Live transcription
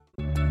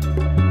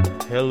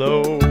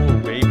hello,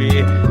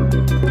 baby.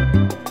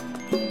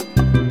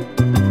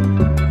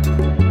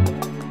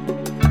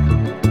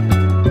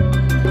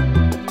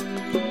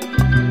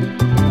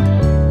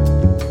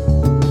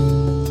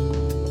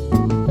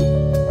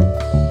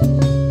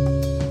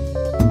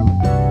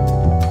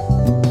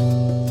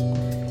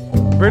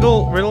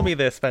 Riddle me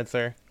this,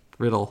 Spencer.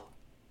 Riddle.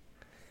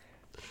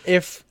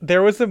 If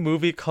there was a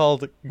movie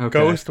called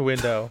Ghost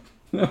Window,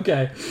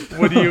 Okay.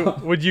 would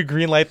you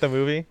greenlight the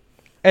movie?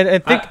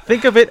 And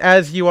think of it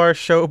as you are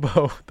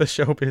Shobo, the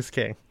Showbiz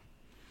King.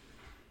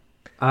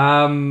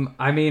 I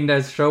mean,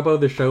 as Shobo,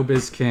 the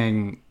Showbiz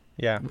King.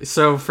 Yeah.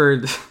 So for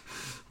a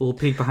little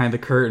peek behind the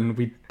curtain,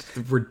 we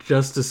were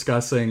just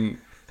discussing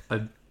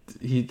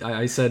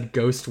I said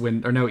Ghost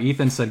Window, or no,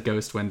 Ethan said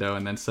Ghost Window,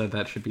 and then said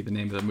that should be the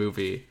name of the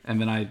movie,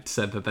 and then I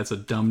said that that's a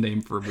dumb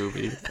name for a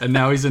movie, and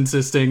now he's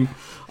insisting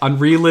on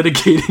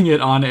relitigating it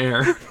on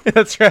air.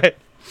 That's right.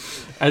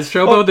 As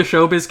Shobo, the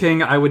Showbiz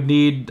King, I would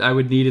need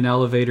an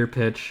elevator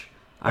pitch.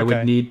 I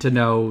would need to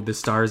know the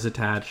stars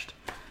attached,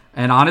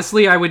 and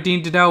honestly, I would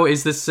need to know,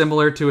 is this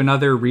similar to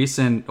another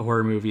recent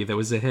horror movie that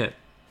was a hit?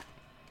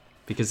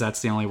 Because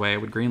that's the only way I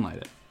would greenlight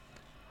it.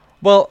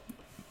 Well,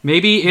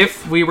 maybe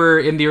if we were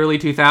in the early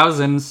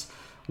 2000s,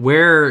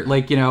 where,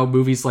 like, you know,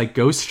 movies like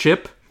Ghost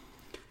Ship,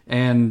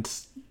 and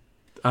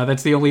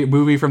that's the only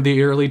movie from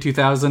the early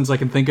 2000s I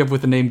can think of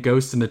with the name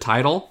Ghost in the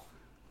title.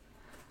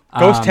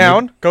 Ghost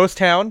Town. Ghost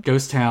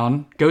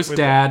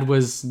Dad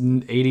was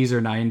 80s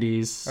or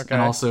 90s, okay.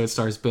 And also it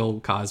stars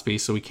Bill Cosby,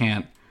 so we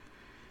can't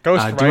do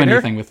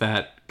anything with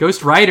that.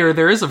 Ghost Rider,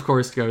 there is, of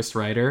course, Ghost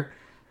Rider.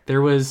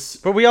 There was...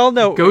 But we all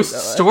know...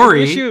 Ghost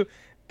Story...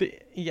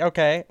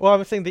 Okay. Well, I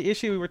was saying the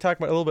issue we were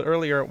talking about a little bit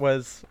earlier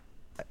was,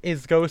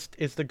 is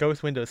the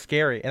Ghost Window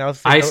scary? And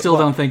I still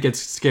don't think it's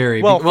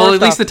scary. Well,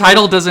 at least the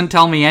title doesn't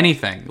tell me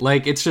anything.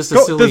 Like, it's just a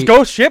silly... Does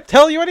Ghost Ship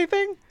tell you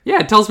anything? Yeah,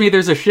 it tells me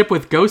there's a ship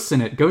with ghosts in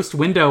it. Ghost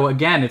Window,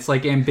 again, it's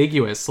like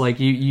ambiguous. Like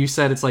you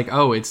said, it's like,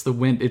 oh, it's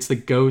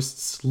the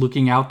ghosts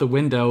looking out the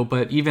window,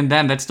 but even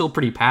then, that's still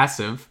pretty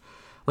passive.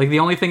 Like, the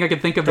only thing I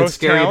could think of that's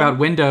scary about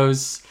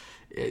windows...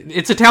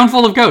 It's a town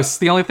full of ghosts.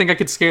 The only thing I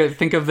could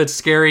think of that's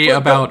scary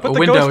about a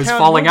window is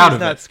falling out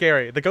of it. Not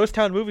scary. The Ghost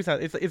Town movie's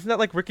not. Isn't that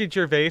like Ricky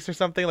Gervais or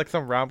something, like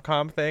some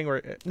rom-com thing?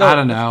 Or no, I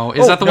don't know.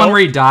 Is that the one where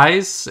he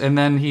dies and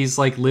then he's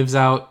like lives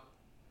out?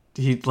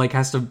 He like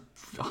has to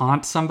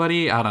haunt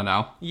somebody. I don't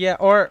know. Yeah.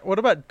 Or what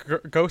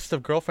about Ghosts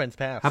of Girlfriends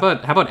Past? How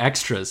about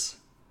Extras?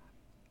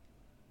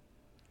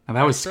 Now,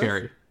 that was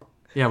scary.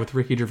 Yeah, with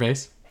Ricky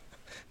Gervais.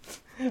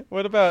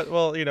 What about,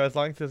 well, you know, as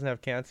long as he doesn't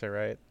have cancer,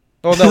 right?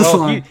 Oh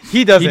no,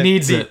 he doesn't. He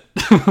needs it.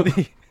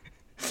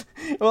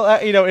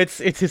 Well, you know, it's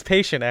his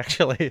patient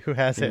actually who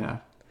has it. Yeah.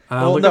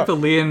 Look up the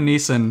Liam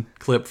Neeson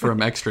clip from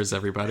Extras,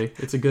 everybody.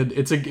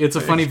 It's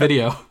a funny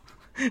video.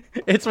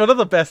 It's one of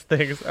the best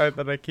things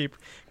that I keep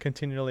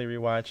continually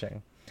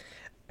rewatching.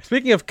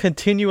 Speaking of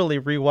continually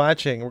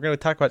rewatching, we're going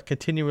to talk about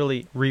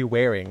continually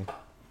re-wearing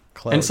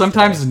clothes. And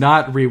sometimes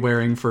not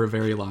re-wearing for a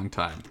very long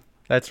time.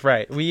 That's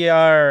right. We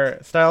are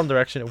Style and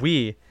Direction.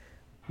 We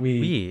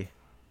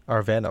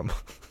are Venom.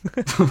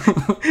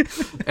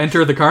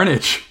 Enter the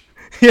Carnage.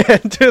 Yeah,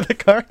 Enter the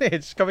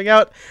Carnage coming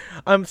out.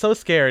 I'm so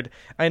scared.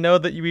 I know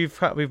that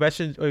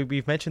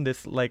we've mentioned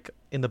this like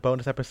in the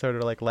bonus episode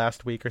or like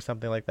last week or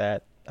something like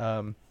that.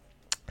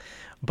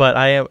 But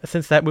I am,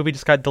 since that movie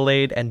just got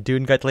delayed and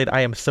Dune got delayed,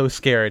 I am so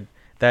scared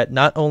that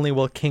not only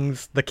will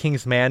the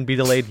King's Man be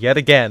delayed yet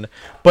again,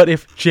 but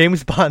if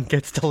James Bond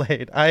gets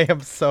delayed, I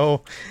am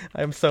so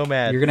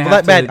mad. You're gonna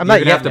have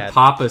to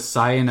pop a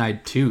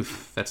cyanide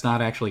tooth. That's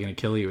not actually gonna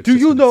kill you. It's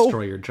just gonna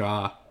destroy your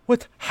jaw.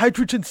 What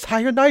hydrogen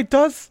cyanide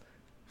does?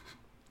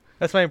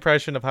 That's my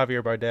impression of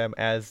Javier Bardem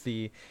as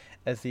the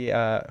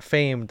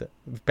famed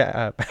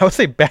I would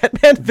say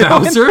Batman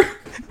villain. Bowser.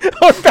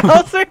 Oh,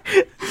 Bowser.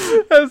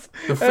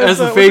 as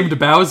the famed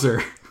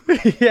Bowser.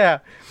 Yeah,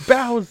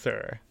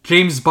 Bowser.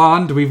 James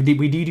Bond, we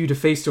need you to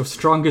face your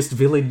strongest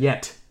villain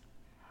yet.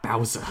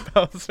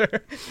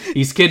 Bowser.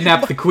 He's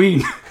kidnapped the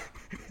Queen.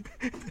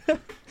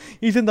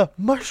 He's in the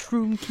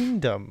Mushroom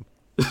Kingdom.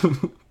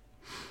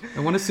 I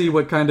want to see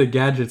what kind of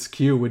gadgets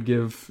Q would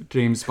give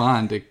James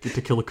Bond to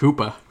kill a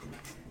Koopa.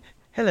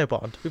 Hello,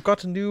 Bond. We've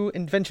got a new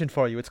invention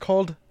for you. It's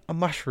called a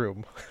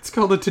mushroom. It's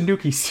called a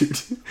Tanuki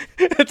suit.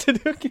 A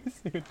Tanuki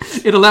suit.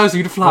 It allows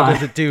you to fly. What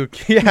does it do?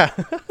 Yeah.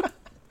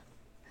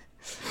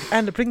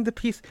 And bring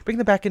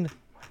them back in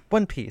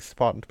one piece,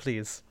 Bond,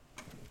 please.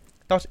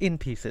 Not in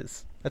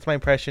pieces. That's my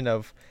impression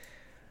of...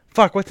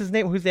 Fuck, what's his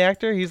name? Who's the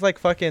actor? He's like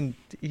fucking...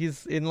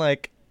 He's in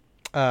like...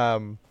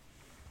 Well,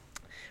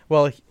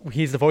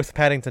 he's the voice of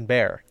Paddington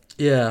Bear.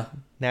 Yeah.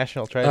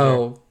 National treasure.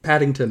 Oh,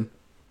 Paddington.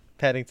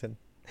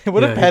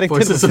 What if Paddington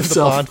was in the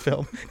Bond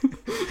film?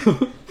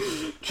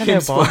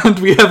 James Bond,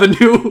 we have a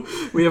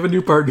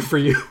new partner for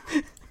you.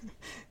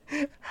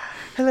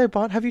 Hello,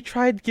 Bond. Have you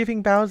tried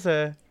giving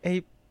Bowser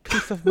a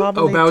piece of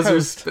marmalade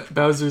toast?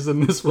 Bowser's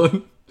in this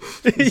one.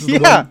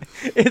 Yeah,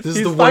 This is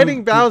he's the fighting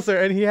one. Bowser,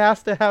 and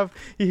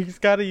he's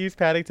got to use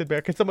Paddington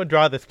Bear. Can someone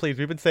draw this, please?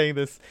 We've been saying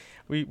this.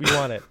 We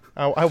want it.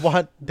 I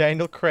want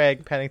Daniel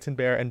Craig, Paddington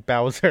Bear, and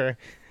Bowser.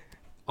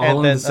 All And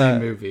in then, the same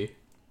movie.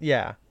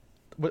 Yeah.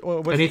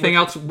 Anything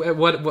else?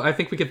 What? I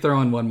think we could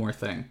throw in one more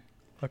thing.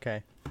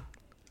 Okay.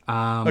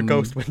 A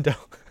ghost window.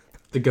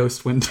 The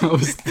ghost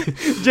windows.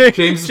 James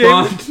James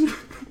Bond.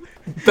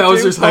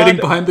 Bowser's James hiding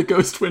Bond. behind the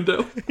ghost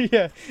window.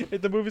 Yeah,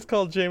 the movie's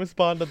called James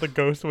Bond and the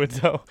Ghost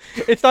Window.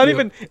 It's not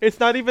even. It's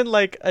not even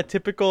like a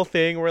typical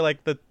thing where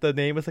like the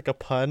name is like a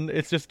pun.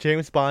 It's just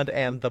James Bond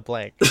and the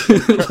blank.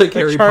 Like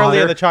Harry Charlie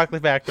Potter. and the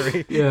Chocolate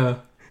Factory. Yeah.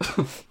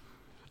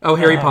 Oh,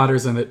 Harry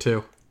Potter's in it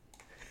too.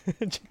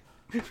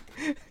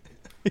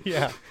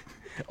 Yeah.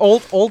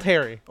 Old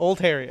Harry. Old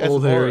Harry. as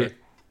Old horror. Harry.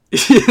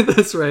 Yeah,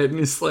 that's right. And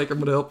he's like, I'm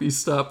gonna help you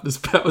stop this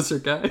Bowser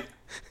guy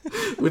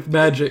with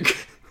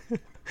magic.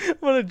 I'm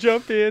gonna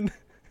jump in.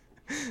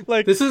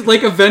 Like This is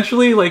like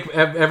eventually like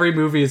every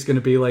movie is gonna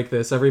be like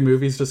this. Every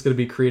movie is just gonna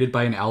be created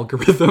by an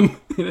algorithm,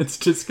 and it's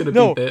just gonna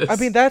no, be this. I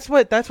mean that's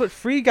what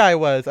Free Guy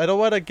was. I don't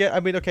want to get. I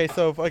mean, okay,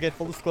 so if, again,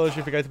 full disclosure,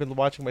 if you guys have been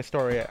watching my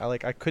story,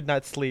 I could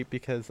not sleep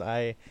because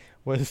I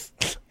was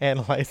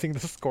analyzing the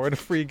score to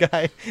Free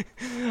Guy.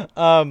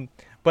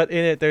 But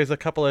in it, there's a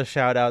couple of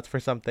shout outs for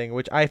something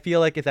which I feel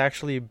like is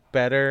actually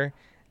better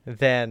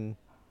than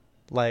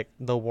like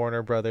the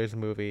Warner Brothers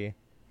movie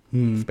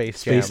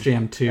Space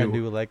Jam 2. A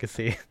New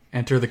Legacy.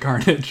 Enter the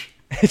Carnage.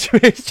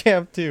 Space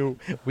Jam 2.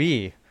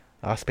 We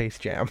are Space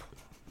Jam.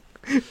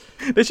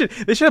 They should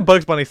have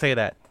Bugs Bunny say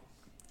that.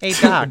 Hey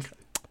Doc.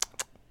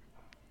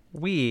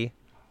 We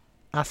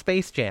are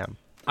Space Jam.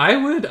 I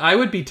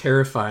would be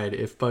terrified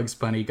if Bugs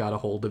Bunny got a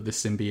hold of the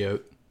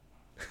symbiote.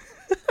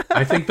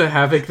 I think the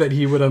havoc that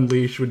he would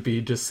unleash would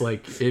be just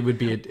like it would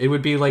be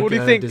like What do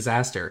you a think?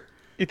 disaster.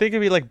 You think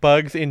it'd be like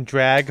Bugs in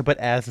drag, but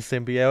as a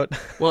symbiote?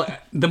 Well,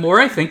 the more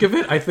I think of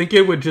it, I think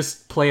it would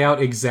just play out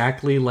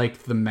exactly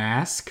like The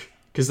Mask,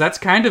 because that's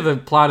kind of the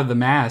plot of The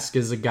Mask.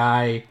 Is a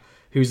guy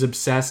who's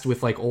obsessed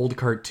with like old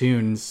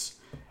cartoons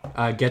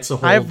gets a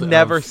hold. I've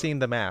never of... seen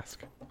The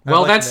Mask.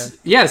 Well,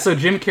 yeah. So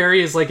Jim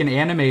Carrey is like an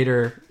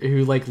animator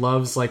who like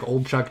loves like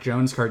old Chuck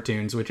Jones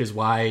cartoons, which is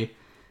why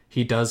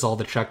he does all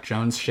the Chuck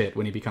Jones shit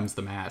when he becomes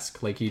the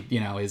Mask. Like he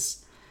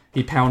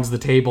pounds the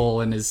table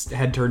and his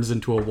head turns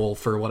into a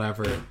wolf or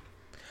whatever.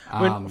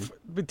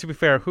 But to be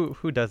fair,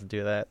 who doesn't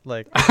do that?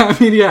 Like, I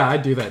mean, yeah, I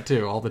do that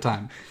too all the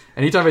time.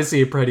 Anytime I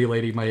see a pretty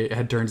lady, my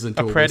head turns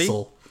into a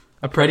whistle.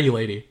 A pretty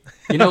lady.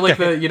 You know,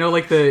 Okay.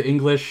 like the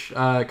English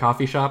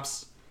coffee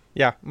shops.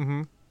 yeah.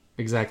 Mm-hmm.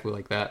 Exactly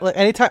like that. Like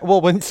anytime.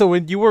 Well,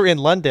 when you were in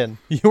London,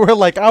 you were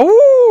like,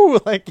 "Ooh!"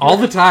 Like All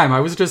the time.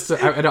 I was just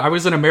I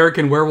was an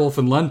American werewolf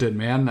in London,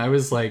 man. I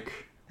was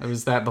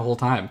that the whole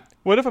time.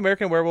 What if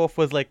American Werewolf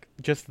was like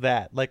just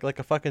that, like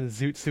a fucking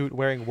zoot suit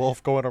wearing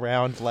wolf going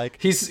around like?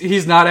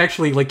 He's not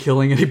actually like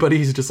killing anybody.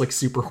 He's just like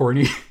super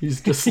horny.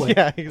 He's just like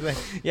Yeah,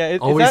 exactly. Yeah,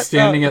 always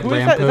standing at who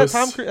is that? Is lampposts. that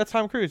Tom Cruise? That's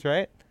Tom Cruise,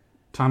 right?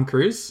 Tom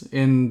Cruise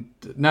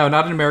not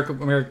an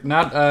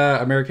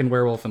American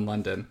Werewolf in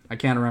London. I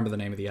can't remember the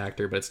name of the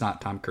actor, but it's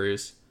not Tom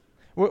Cruise.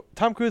 Well,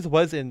 Tom Cruise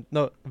was in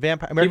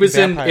Vampire. He was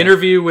Vampire. in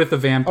Interview with a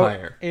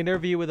Vampire,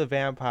 Interview with a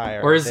Vampire,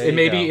 or There it you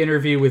may go. be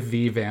Interview with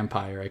the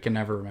Vampire. I can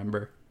never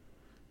remember.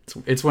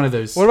 It's one of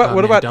those. What about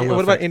Mandela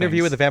what about effect Interview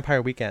things. with the Vampire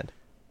Weekend?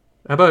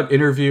 How about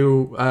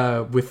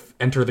Interview with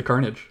Enter the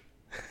Carnage?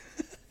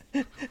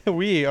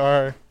 We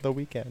are the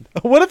Weekend.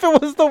 What if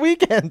it was the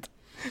Weekend?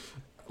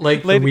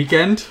 Like Lady- the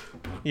Weekend.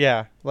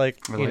 Yeah, like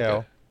I like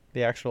it.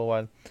 the actual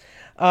one,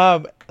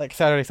 like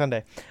Saturday,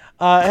 Sunday.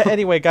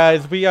 Anyway,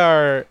 guys, we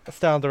are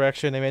Style and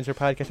Direction, a manager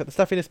podcast at the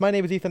Stuffiness. My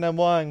name is Ethan M.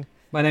 Wong,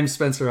 My name's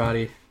Spencer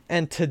Oddie.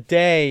 and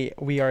today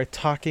we are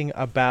talking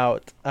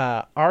about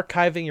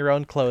archiving your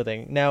own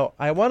clothing. Now,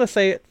 I want to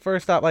say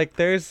first off, like,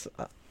 there's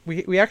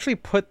we actually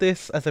put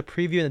this as a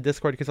preview in the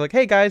Discord because, like,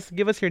 hey guys,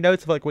 give us your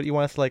notes of like what you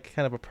want us to like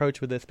kind of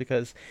approach with this,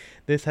 because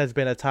this has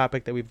been a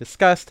topic that we've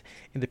discussed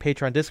in the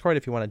Patreon Discord.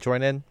 If you want to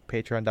join in,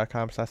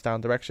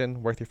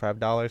 patreon.com/downdirection, worth your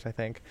 $5, I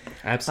think.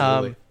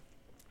 Absolutely.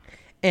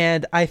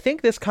 And I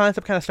think this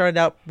concept kind of started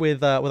out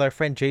with our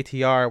friend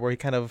JTR, where he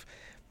kind of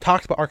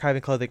talked about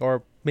archiving clothing,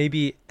 or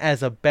maybe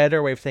as a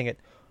better way of saying it,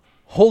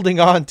 holding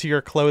on to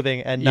your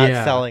clothing and not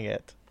Yeah. selling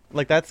it.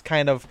 Like, that's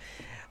kind of,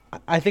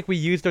 I think we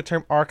used the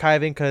term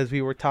archiving because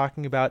we were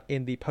talking about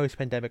in the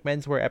post-pandemic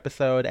menswear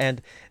episode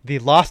and the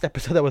Lost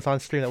episode that was on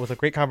stream. That was a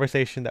great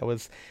conversation that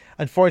was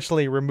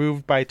unfortunately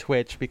removed by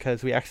Twitch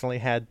because we accidentally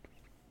had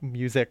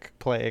music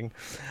playing.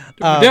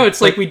 No, it's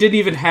like we didn't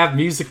even have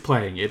music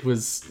playing. It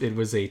was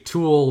a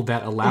tool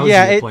that allows you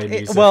to play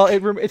music.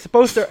 It's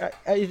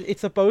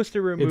supposed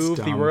to remove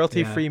the dumb,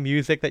 royalty-free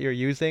music that you're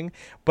using,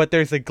 but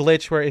there's a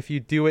glitch where if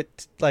you do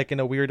it like in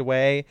a weird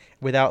way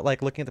without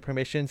like looking at the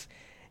permissions,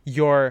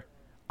 your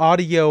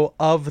audio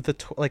of the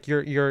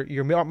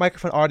your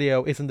microphone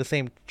audio is in the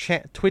same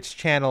Twitch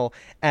channel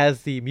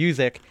as the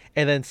music,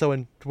 and then so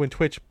when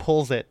Twitch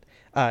pulls it,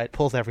 it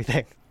pulls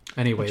everything.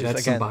 Anyway, which is,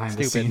 that's again, some behind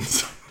the stupid.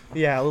 scenes.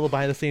 Yeah, a little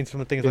behind the scenes from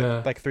the things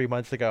Yeah. like 3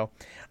 months ago.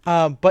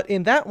 But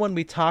in that one,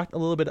 we talked a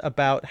little bit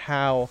about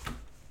how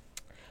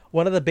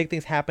one of the big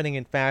things happening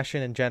in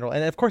fashion in general,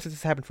 and of course this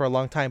has happened for a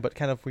long time, but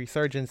kind of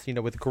resurgence,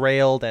 with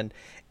Grailed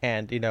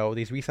and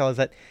these resellers,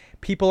 that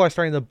people are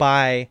starting to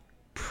buy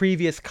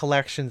previous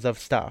collections of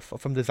stuff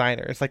from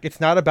designers. Like, it's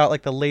not about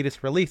like the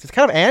latest release. It's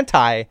kind of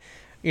anti,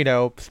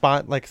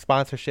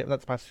 sponsorship,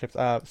 not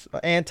sponsorships,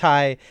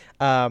 anti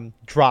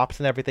drops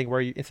and everything. Where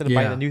you, instead of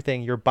buying Yeah. a new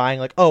thing, you're buying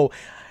like, oh,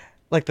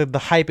 like the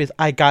hype is,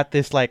 I got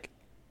this like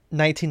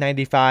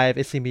 1995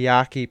 Issey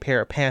Miyake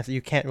pair of pants that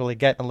you can't really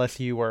get unless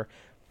you were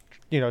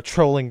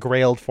trolling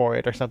Grailed for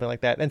it or something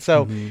like that. And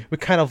so we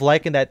kind of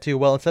liken that to,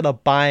 well, instead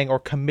of buying or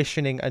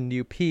commissioning a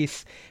new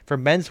piece for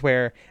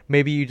menswear,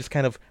 maybe you just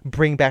kind of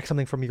bring back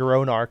something from your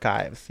own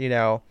archives,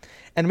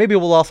 And maybe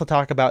we'll also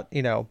talk about,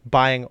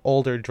 buying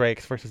older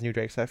Drakes versus new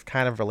Drakes. That's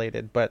kind of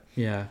related. But,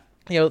 Yeah.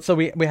 so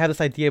we had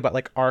this idea about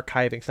like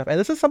archiving stuff. And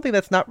this is something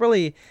that's not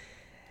really,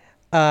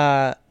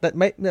 that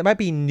might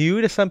be new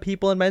to some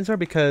people in menswear,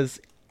 because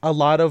a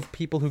lot of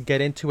people who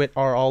get into it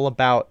are all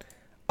about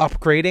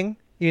upgrading.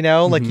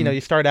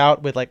 You start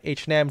out with like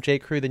H&M, J.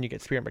 Crew, then you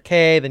get Spear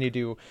McKay, then you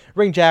do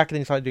Ring Jacket,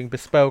 then you start doing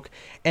bespoke.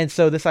 And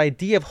so this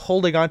idea of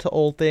holding on to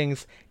old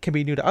things can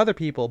be new to other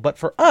people. But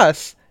for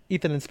us,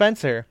 Ethan and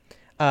Spencer,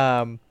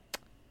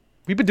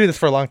 we've been doing this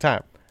for a long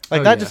time.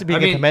 Like, not just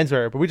being into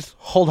menswear, but we just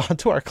hold on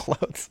to our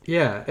clothes.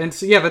 Yeah. And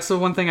so, that's the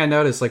one thing I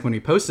noticed, like when we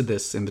posted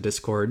this in the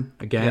Discord,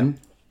 again,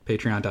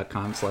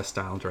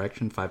 patreon.com/style and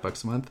direction,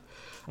 $5 a month.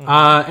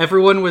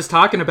 Everyone was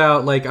talking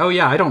about like, oh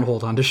yeah, I don't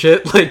hold on to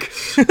shit. like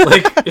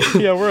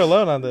Yeah, we're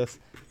alone on this.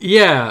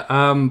 Yeah.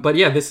 But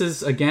yeah, this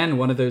is again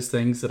one of those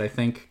things that I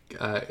think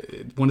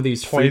one of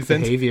these freak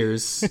Poisoned.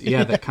 behaviors,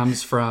 that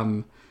comes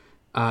from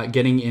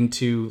getting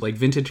into like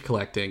vintage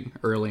collecting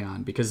early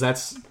on, because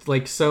that's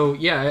like, so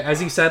yeah,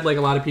 as you said, like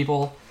a lot of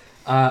people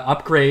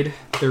upgrade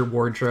their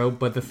wardrobe,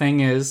 but the thing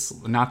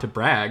is, not to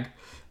brag,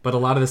 but a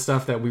lot of the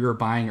stuff that we were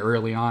buying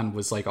early on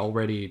was like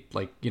already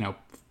like,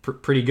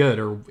 pretty good,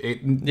 or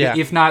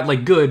if not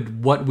like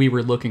good, what we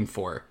were looking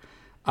for,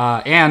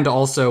 and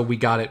also we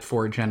got it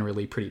for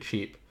generally pretty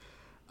cheap.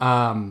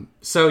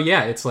 So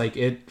yeah, it's like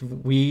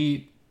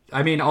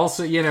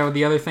also,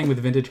 the other thing with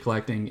vintage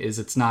collecting is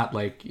it's not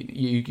like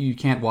you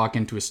can't walk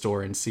into a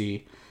store and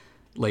see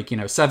like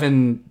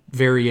 7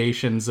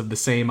 variations of the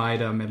same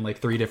item in like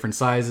 3 different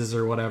sizes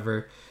or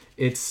whatever.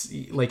 It's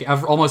like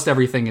almost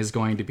everything is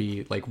going to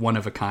be like one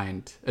of a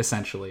kind,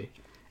 essentially.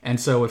 And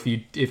so if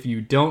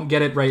you don't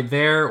get it right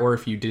there, or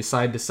if you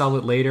decide to sell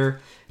it later,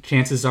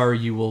 chances are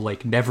you will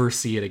like never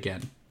see it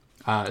again.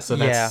 So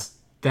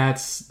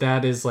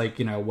that is like,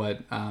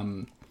 what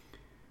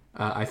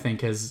I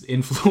think has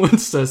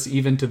influenced us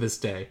even to this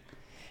day.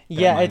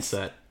 Yeah,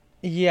 mindset.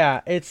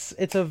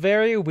 It's a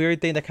very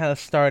weird thing to kind of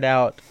start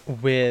out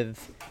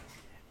with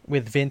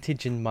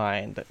vintage in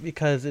mind,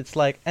 because it's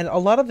like, and a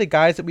lot of the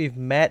guys that we've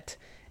met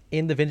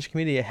in the vintage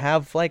community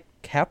have like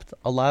kept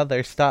a lot of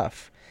their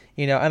stuff.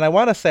 And I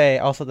want to say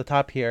also at the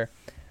top here,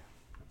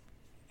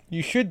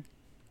 you should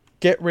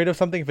get rid of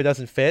something if it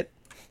doesn't fit.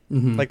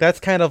 Mm-hmm. Like, that's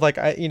kind of like,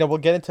 we'll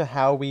get into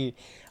how we,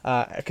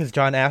 because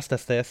John asked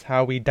us this,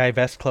 how we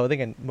divest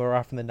clothing, and more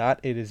often than not,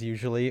 it is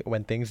usually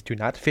when things do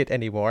not fit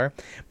anymore.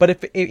 But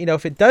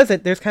if it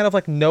doesn't, there's kind of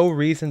like no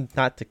reason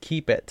not to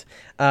keep it.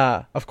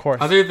 Of course,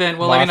 other than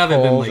like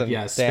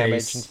damage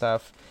space and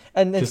stuff,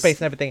 and space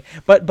and everything.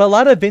 But a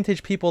lot of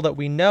vintage people that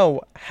we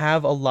know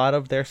have a lot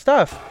of their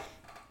stuff.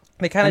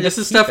 They kind of just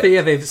this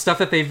is stuff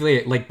that they've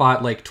like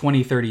bought like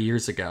 20, 30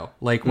 years ago.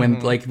 Like when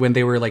when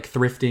they were like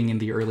thrifting in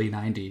the early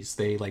 90s,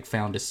 they like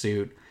found a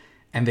suit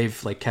and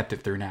they've like kept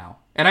it through now.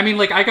 And I mean,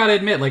 like, I gotta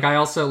admit, like, I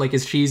also, like,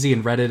 as cheesy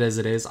and Reddit as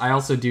it is, I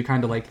also do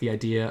kind of like the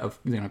idea of,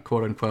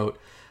 quote unquote,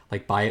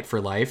 like, buy it for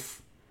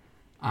life.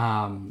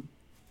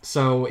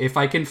 So if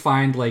I can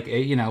find like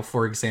a,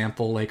 for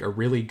example, like a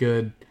really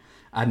good,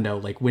 I don't know,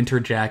 like winter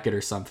jacket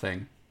or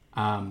something,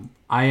 I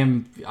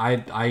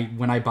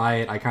when I buy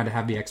it, I kind of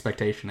have the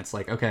expectation. It's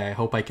like, okay, I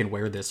hope I can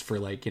wear this for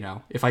like,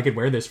 if I could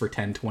wear this for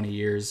 10, 20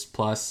 years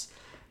plus,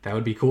 that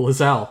would be cool as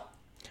hell.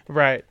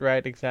 Right,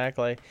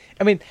 exactly.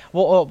 I mean,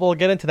 we'll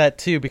get into that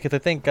too, because I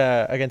think,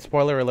 again,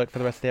 spoiler alert for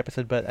the rest of the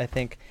episode, but I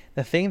think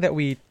the thing that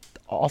we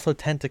also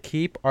tend to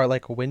keep are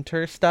like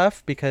winter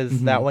stuff,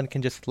 because that one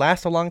can just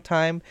last a long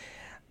time,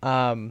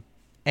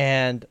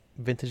 and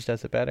vintage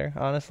does it better,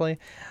 honestly.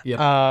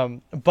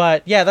 Yep.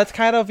 But yeah, that's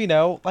kind of,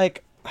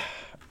 like,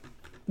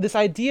 this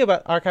idea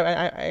about archive,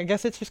 I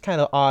guess it's just kind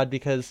of odd,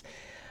 because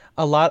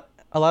a lot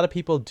of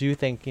people do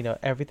think,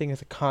 everything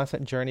is a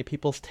constant journey.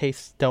 People's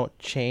tastes don't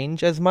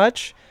change as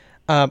much.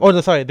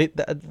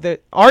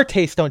 Our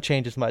tastes don't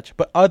change as much,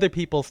 but other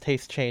people's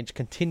tastes change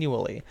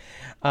continually.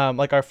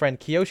 Like our friend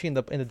Kiyoshi in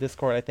the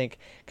Discord, I think,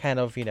 kind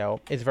of,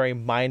 is very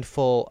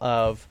mindful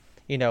of,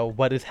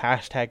 what is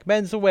hashtag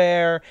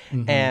menswear,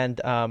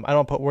 and I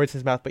don't put words in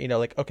his mouth, but,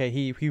 like, okay,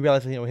 he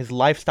realizes, his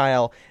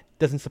lifestyle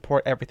doesn't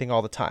support everything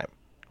all the time,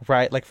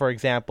 right? Like, for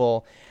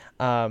example,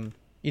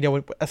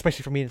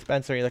 especially for me and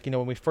Spencer, like,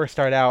 when we first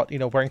start out,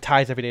 wearing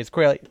ties every day is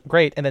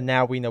great. And then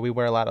now we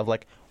wear a lot of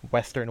like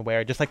Western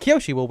wear, just like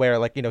Kiyoshi will wear,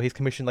 like, he's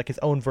commissioned like his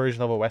own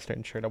version of a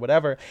Western shirt or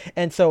whatever.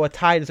 And so a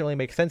tie doesn't really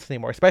make sense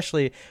anymore,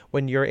 especially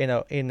when you're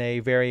in a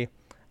very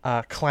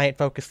client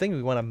focused thing.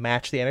 We want to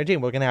match the energy,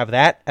 and we're going to have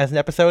that as an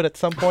episode at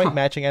some point,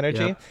 matching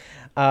energy.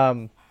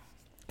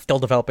 Still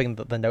developing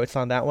the notes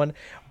on that one.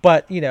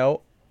 But,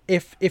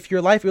 if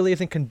your life really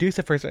isn't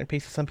conducive for certain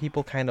pieces, some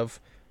people kind of,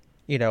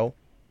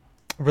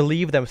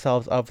 relieve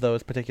themselves of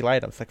those particular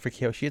items. Like for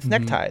Kiyoshi, it's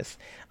neckties.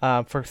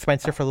 For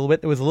Spencer, for a little bit,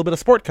 it was a little bit of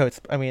sport coats.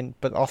 I mean,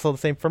 but also the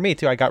same for me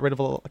too. I got rid of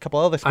a couple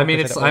other sport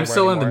coats. I'm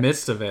still in the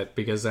midst of it,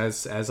 because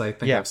as I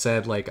think I've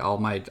said, like all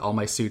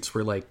my suits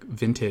were like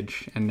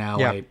vintage, and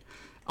now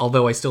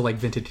although I still like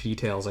vintage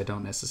details, I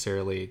don't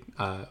necessarily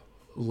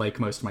like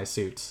most of my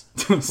suits.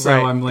 So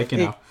right. I'm like,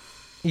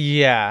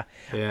 Yeah.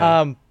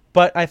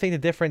 But I think the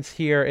difference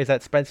here is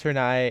that Spencer and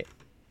I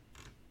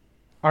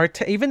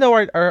even though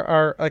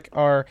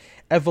our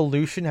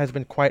evolution has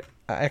been quite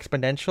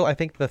exponential, I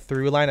think the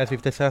through line, as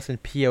we've discussed in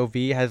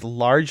POV, has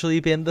largely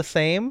been the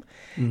same.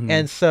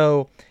 And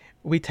so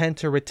we tend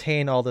to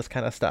retain all this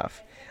kind of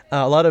stuff.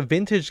 A lot of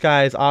vintage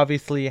guys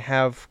obviously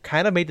have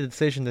kind of made the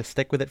decision to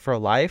stick with it for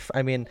life.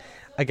 I mean,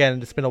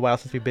 again, it's been a while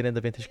since we've been in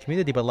the vintage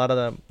community, but a lot of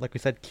them, like we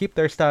said, keep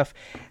their stuff.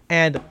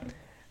 And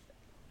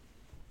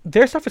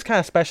their stuff is kind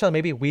of special, and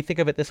maybe we think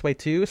of it this way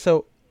too.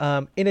 So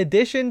in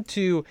addition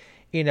to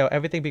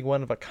everything being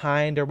one of a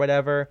kind or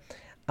whatever,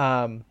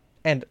 and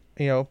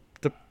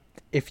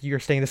if you're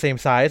staying the same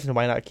size, then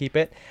why not keep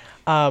it?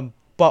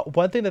 But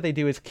one thing that they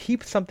do is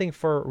keep something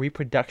for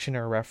reproduction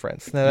or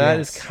reference. Now that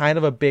is kind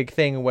of a big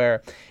thing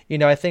where,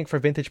 I think for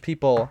vintage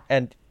people,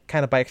 and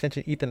kind of by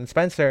extension Ethan and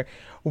Spencer,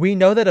 we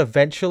know that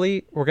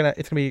eventually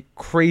it's gonna be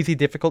crazy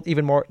difficult,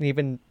 even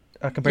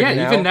compared to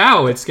now. Even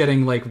now it's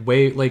getting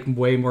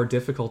way more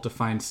difficult to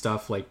find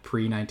stuff like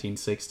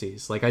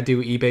pre-1960s. Like I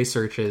do eBay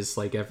searches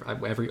like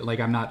every like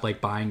I'm not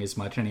like buying as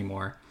much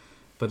anymore,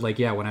 but like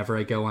whenever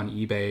I go on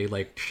eBay,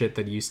 like shit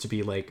that used to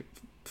be like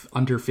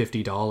under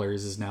 $50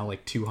 is now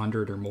like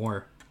 $200 or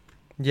more.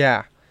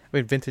 I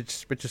mean, vintage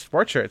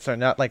sports shirts are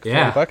not like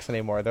 $40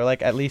 anymore. They're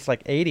like at least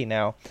like 80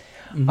 now.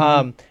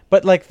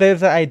 But like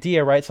there's an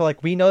idea, right? So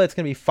like we know that's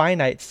gonna be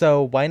finite,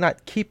 so why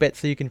not keep it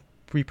so you can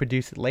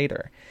reproduce it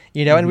later,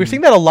 and we're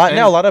seeing that a lot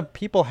now. A lot of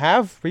people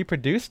have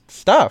reproduced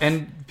stuff,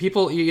 and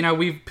people, a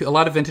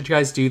lot of vintage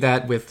guys do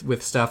that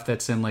with stuff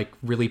that's in like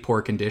really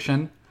poor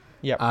condition.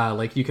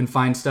 Like you can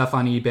find stuff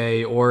on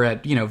eBay or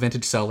at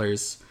vintage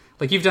sellers.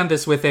 Like you've done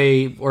this with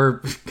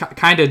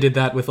kind of did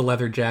that with a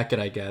leather jacket,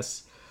 I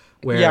guess.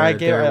 Where I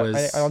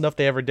don't know if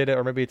they ever did it,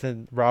 or maybe it's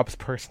in Rob's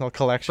personal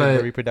collection,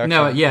 the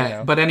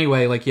reproduction. But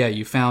anyway, like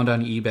you found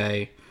on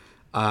eBay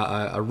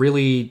a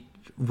really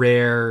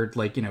rare,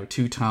 like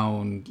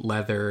two-tone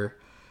leather,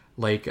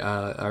 like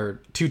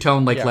or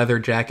two-tone leather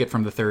jacket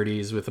from the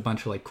 30s with a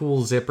bunch of like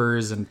cool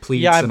zippers and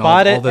pleats. I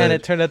bought it, and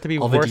it turned out to be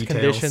worse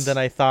condition than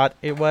I thought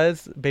it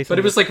was. Basically, but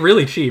it was like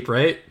really cheap,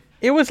 right?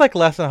 It was like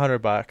less than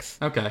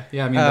 $100. Okay,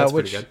 yeah, I mean that's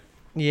pretty good.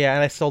 Yeah,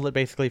 and I sold it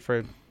basically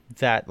for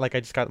that. Like I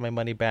just got my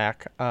money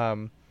back.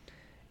 Rob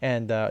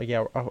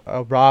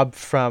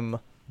from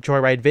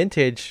Joyride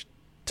Vintage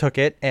took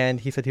it,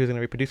 and he said he was going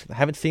to reproduce it. I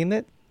haven't seen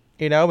it.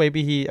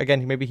 Maybe he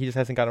just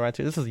hasn't gotten around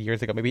to it. This was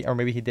years ago,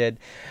 maybe he did.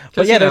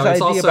 But there's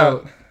an idea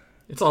about...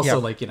 It's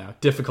also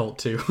difficult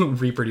to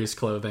reproduce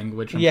clothing,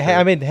 which I'm sure...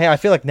 I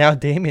feel like now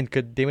Damien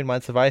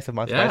Montsevice of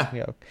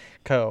Montsevice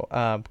Co.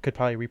 could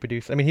probably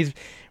reproduce. I mean, he's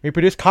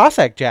reproduced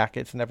Cossack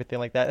jackets and everything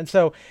like that. And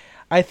so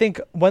I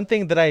think one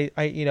thing that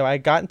I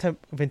got into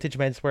vintage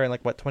menswear in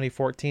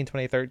 2014,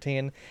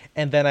 2013,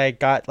 and then I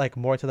got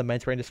more into the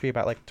menswear industry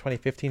about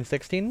 2015,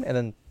 16, and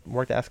then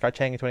worked at Ascot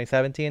Chang in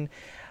 2017.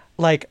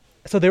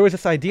 So there was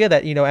this idea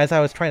that, as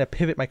I was trying to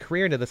pivot my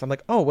career into this, I'm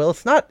like, oh, well,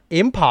 it's not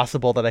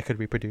impossible that I could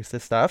reproduce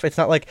this stuff. It's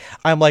not like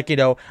I'm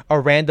a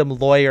random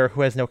lawyer who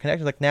has no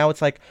connection. Now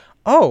it's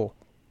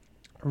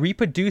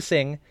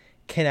reproducing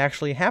can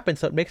actually happen.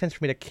 So it makes sense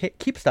for me to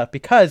keep stuff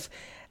because,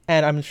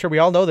 and I'm sure we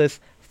all know this,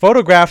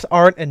 photographs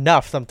aren't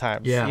enough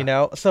sometimes,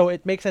 so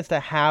it makes sense to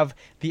have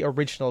the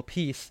original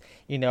piece.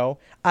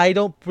 I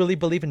don't really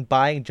believe in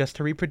buying just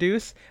to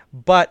reproduce,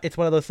 but it's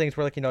one of those things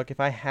where if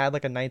I had a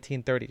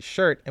 1930s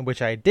shirt, in which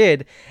I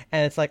did,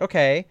 and it's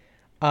okay,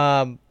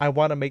 I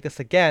want to make this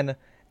again.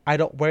 I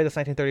don't wear this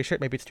 1930s shirt.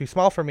 Maybe it's too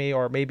small for me,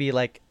 or maybe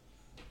the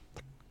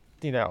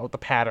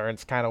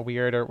pattern's kind of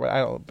weird, or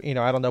I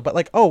don't know.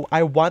 But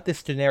I want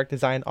this generic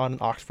design on an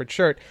Oxford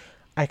shirt.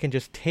 I can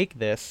just take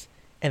this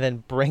and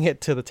then bring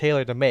it to the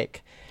tailor to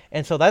make.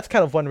 And so that's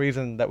kind of one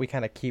reason that we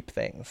kind of keep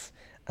things.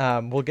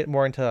 We'll get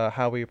more into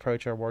how we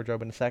approach our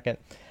wardrobe in a second.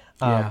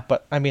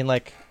 But I mean,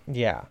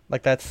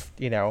 that's,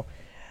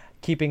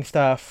 keeping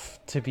stuff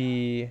to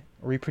be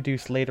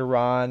reproduced later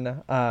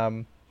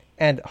on.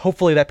 And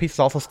hopefully that piece is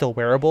also still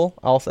wearable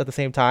also at the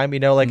same time,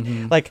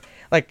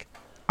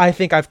 I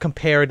think I've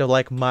compared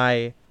to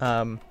my,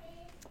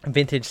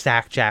 vintage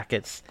sack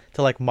jackets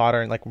to like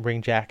modern like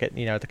ring jacket,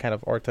 to kind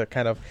of, or to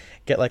kind of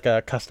get like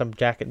a custom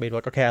jacket made,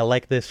 like, okay, I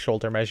like this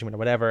shoulder measurement or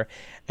whatever.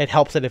 It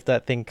helps it if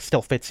that thing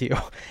still fits you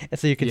and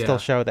so you can still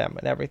show them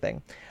and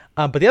everything.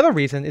 But the other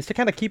reason is to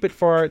kind of keep it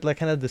for like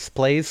kind of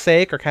display's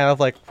sake, or kind of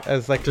like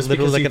as like just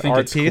literally like an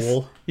art piece.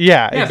 Cool.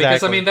 Yeah, exactly.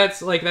 Because I mean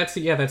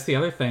that's the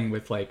other thing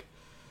with like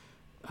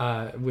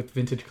with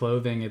vintage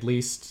clothing, at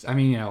least. I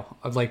mean,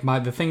 like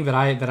the thing that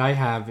I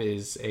have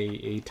is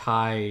a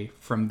tie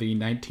from the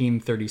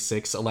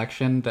 1936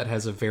 election that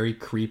has a very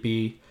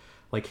creepy,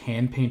 like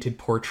hand painted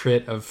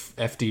portrait of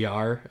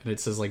FDR, and it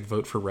says like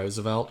 "Vote for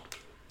Roosevelt."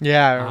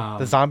 Yeah,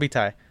 the zombie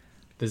tie.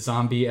 The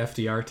zombie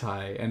FDR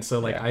tie. And so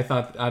like I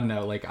thought, I don't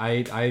know, like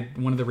I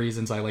one of the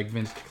reasons I like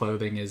vintage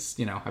clothing is,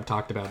 I've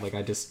talked about, like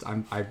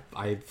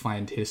I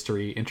find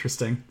history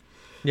interesting.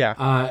 Yeah.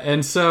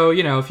 And so,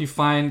 if you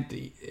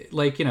find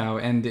like,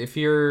 and if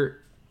you're,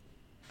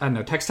 I don't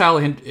know, textile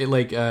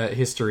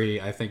history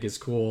I think is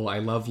cool. I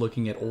love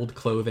looking at old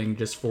clothing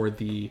just for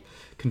the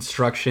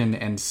construction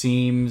and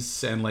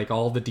seams and like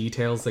all the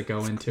details that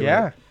go into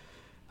it.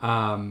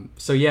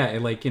 So yeah,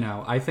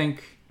 I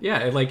think,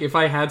 like if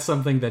I had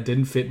something that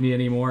didn't fit me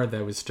anymore,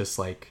 that was just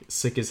like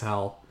sick as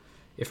hell,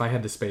 if I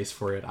had the space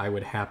for it, I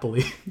would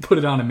happily put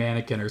it on a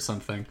mannequin or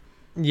something.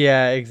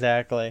 Yeah,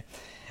 exactly.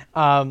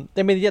 I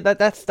mean, yeah,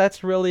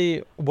 that's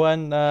really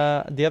one,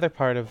 the other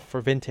part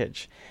for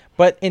vintage.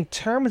 But in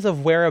terms of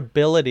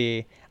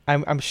wearability,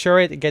 I'm sure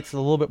it gets a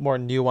little bit more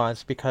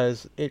nuanced,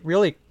 because it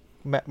really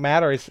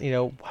matters,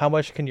 how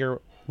much can your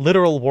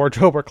literal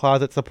wardrobe or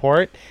closet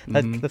support.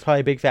 That's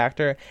probably a big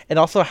factor. And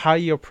also how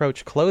you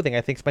approach clothing.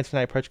 I think Spencer and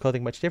I approach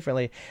clothing much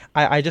differently.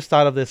 I just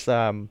thought of this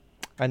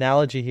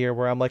analogy here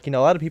where I'm like, a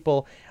lot of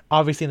people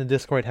obviously in the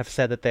Discord have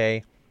said that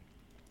they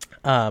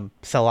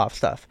sell off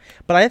stuff,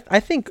 but I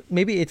think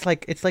maybe it's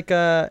like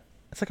a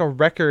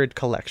record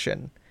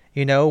collection,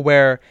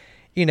 where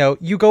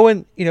you go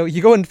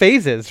in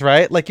phases,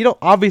 right? Like you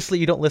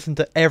don't listen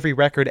to every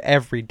record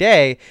every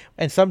day,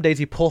 and some days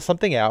you pull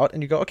something out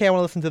and you go, okay, I want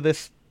to listen to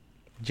this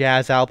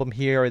jazz album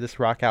here or this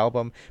rock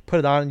album, put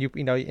it on, and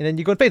and then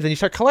you go in phases and you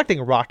start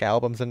collecting rock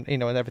albums and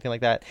and everything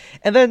like that.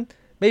 And then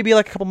maybe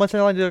like a couple months down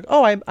the line, you're like,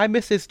 oh, I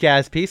miss this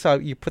jazz piece, so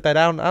you put that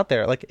out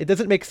there. Like it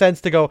doesn't make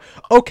sense to go,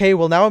 okay,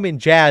 well now I'm in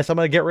jazz, so I'm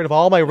gonna get rid of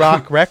all my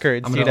rock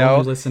records. I'm gonna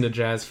only listen to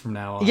jazz from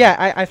now on.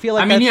 Yeah, I feel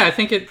like. I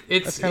think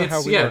it's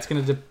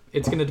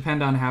gonna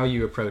depend on how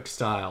you approach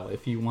style.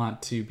 If you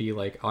want to be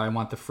like, oh, I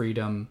want the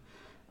freedom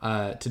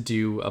to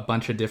do a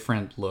bunch of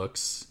different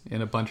looks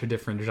in a bunch of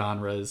different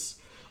genres,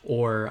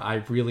 or I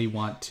really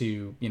want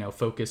to,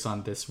 focus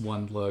on this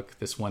one look,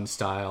 this one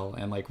style,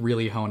 and like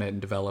really hone it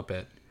and develop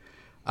it.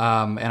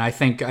 And I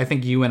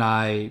think you and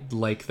I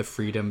like the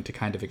freedom to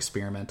kind of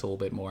experiment a little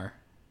bit more.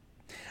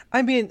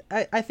 I mean,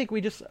 I think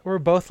we're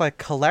both like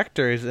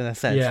collectors in a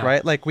sense,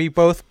 right? Like we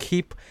both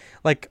keep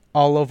like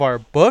all of our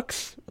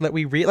books that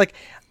we read. Like,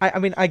 I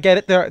mean, I get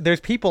it. There's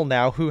people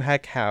now who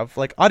have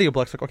like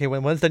audiobooks. Like, okay,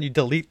 when one's done, you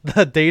delete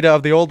the data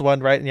of the old one,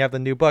 right? And you have the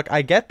new book.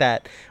 I get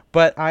that.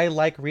 But I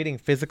like reading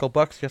physical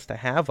books just to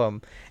have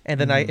them. And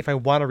then if I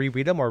want to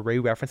reread them or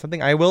re-reference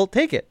something, I will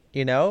take it,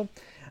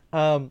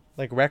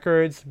 like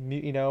records,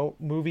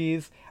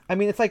 movies. I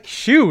mean, it's like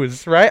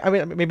shoes, right? I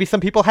mean, maybe some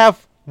people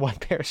have one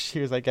pair of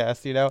shoes, I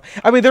guess,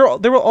 I mean, there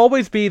will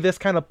always be this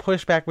kind of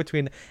pushback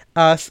between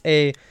us.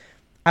 I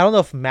don't know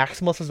if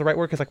maximalist is the right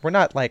word, because like we're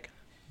not like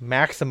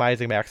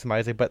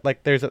maximizing, but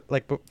like there's a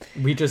like we're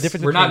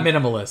not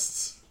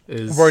minimalists.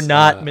 We're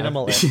not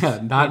minimalists.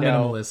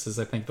 Minimalists is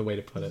I think the way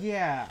to put it.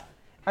 Yeah,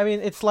 I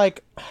mean, it's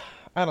like,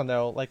 I don't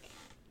know, like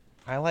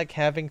I like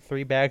having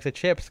 3 bags of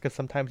chips because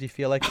sometimes you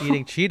feel like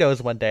eating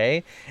Cheetos one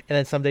day, and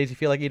then some days you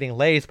feel like eating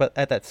Lay's. But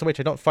at that switch,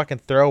 I don't fucking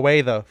throw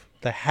away the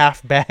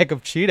half bag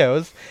of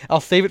Cheetos.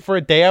 I'll save it for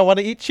a day I want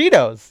to eat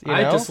Cheetos.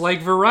 I just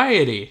like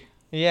variety.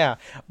 Yeah,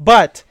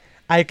 but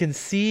I can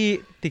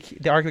see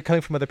the argument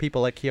coming from other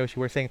people like Kiyoshi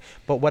were saying,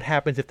 but what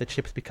happens if the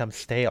chips become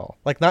stale?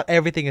 Like not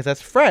everything is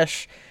as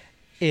fresh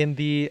in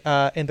the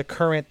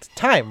current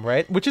time,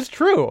 right? Which is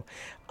true.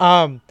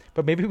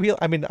 But maybe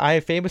I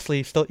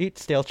famously still eat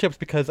stale chips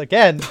because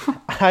again,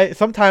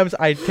 sometimes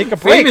I take a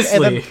break.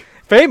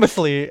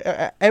 Famously,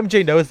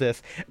 MJ knows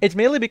this. It's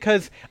mainly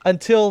because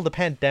until the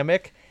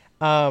pandemic,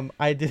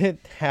 I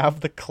didn't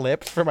have the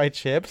clips for my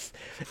chips,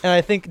 and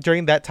I think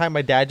during that time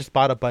my dad just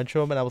bought a bunch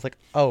of them, and I was like,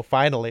 oh,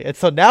 finally. And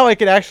so now I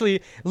can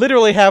actually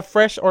literally have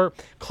fresh or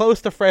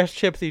close to fresh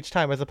chips each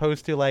time, as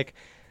opposed to like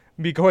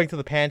me going to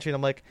the pantry and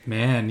I'm like,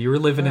 man, you were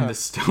living in the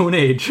Stone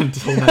Age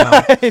until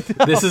now.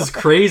 This is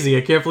crazy.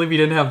 I can't believe you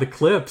didn't have the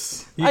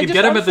clips. You could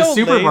get them at the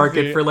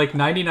supermarket for like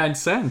 99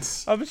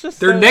 cents.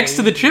 They're next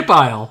to the chip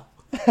aisle.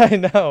 I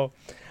know.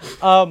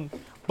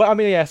 But I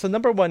mean, yeah, so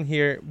number one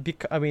here,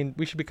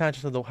 we should be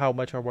conscious of how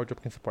much our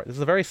wardrobe can support. This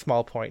is a very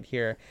small point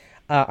here.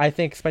 I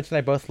think Spencer and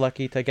I both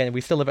lucky to, again,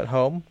 we still live at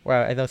home.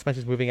 Where I know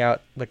Spencer's moving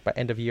out like by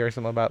end of year or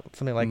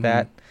something like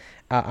that.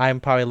 I'm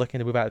probably looking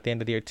to move out at the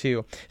end of the year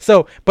too.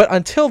 So, but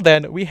until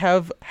then, we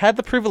have had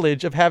the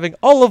privilege of having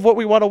all of what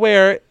we want to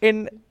wear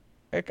in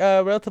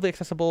a relatively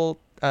accessible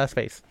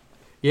space.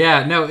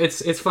 Yeah, no,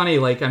 it's funny.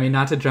 Like, I mean,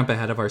 not to jump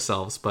ahead of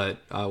ourselves, but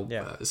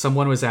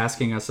someone was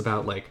asking us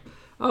about like,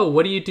 oh,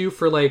 what do you do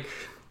for like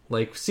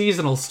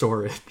seasonal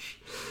storage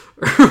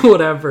or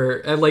whatever,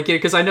 and like,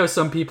 because I know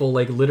some people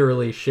like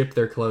literally ship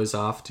their clothes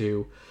off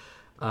to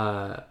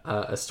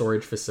a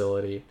storage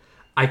facility.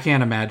 I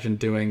can't imagine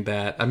doing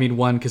that. I mean,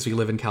 one, because we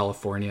live in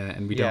California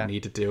and we don't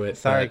need to do it.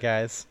 Sorry,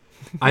 guys.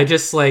 I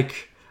just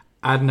like,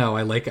 I don't know.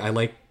 I like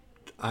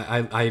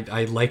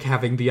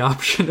having the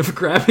option of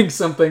grabbing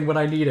something when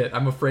I need it.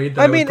 I'm afraid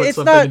that I mean, it's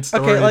not in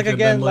storage, okay. Like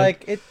again,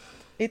 like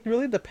it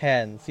really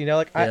depends. You know,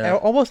 like I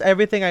almost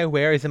everything I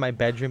wear is in my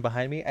bedroom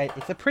behind me.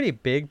 It's a pretty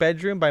big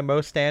bedroom by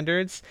most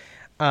standards,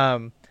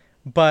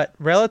 but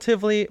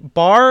relatively,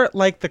 bar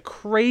like the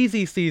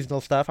crazy seasonal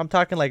stuff. I'm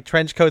talking like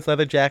trench coats,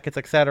 leather jackets,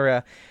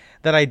 etc.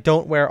 that I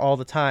don't wear all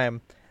the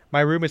time.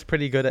 My room is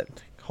pretty good at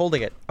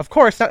holding it. Of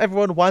course, not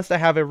everyone wants to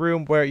have a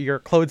room where your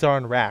clothes are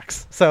on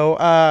racks. So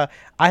I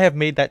have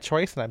made that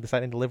choice, and I'm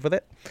deciding to live with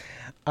it.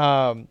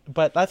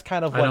 But that's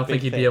kind of. I don't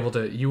think you'd be able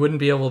to. You wouldn't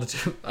be able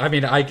to do. I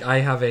mean, I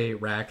have a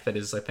rack that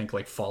is, I think,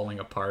 like falling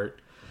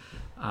apart.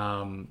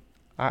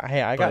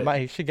 Hey, I got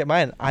mine. You should get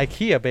mine.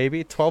 IKEA,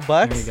 baby,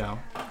 $12. There you go.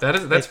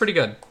 That's pretty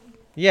good.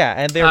 Yeah,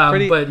 and they're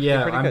pretty. But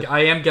yeah,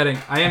 I am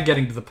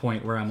getting to the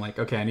point where I'm like,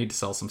 okay, I need to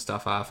sell some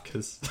stuff off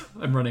because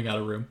I'm running out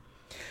of room.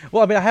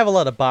 Well, I mean, I have a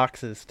lot of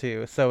boxes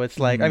too, so it's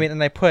like, I mean,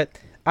 and I put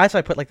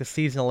like the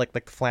seasonal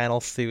like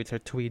flannel suits or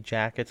tweed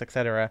jackets,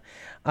 etc.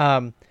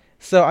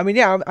 So I mean,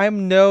 yeah,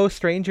 I'm no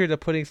stranger to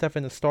putting stuff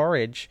into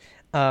storage,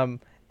 and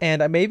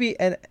maybe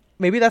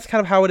that's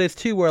kind of how it is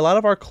too, where a lot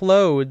of our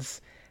clothes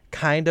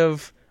kind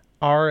of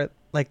are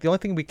like the only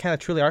thing we kind of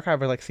truly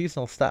archive are like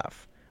seasonal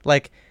stuff.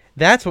 Like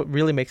that's what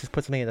really makes us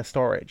put something into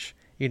storage.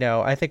 You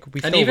know, I think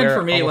we still wear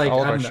almost like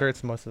all of our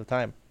shirts most of the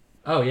time.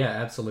 Oh yeah,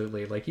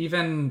 absolutely. Like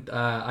even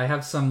I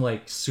have some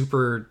like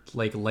super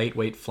like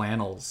lightweight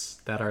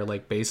flannels that are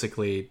like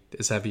basically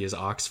as heavy as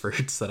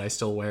Oxfords that I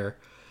still wear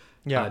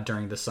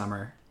during the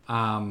summer.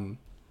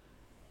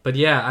 But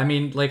yeah, I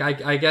mean, like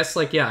I guess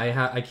like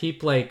I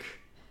keep like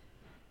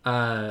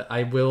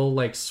I will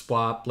like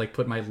swap like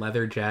put my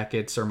leather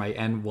jackets or my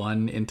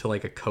N1 into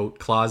like a coat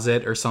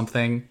closet or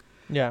something.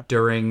 Yeah.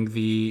 During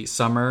the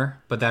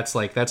summer, but that's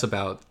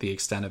about the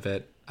extent of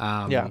it.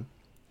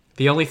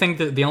 The only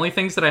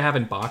things that I have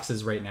in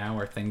boxes right now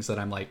are things that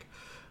I'm like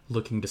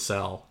looking to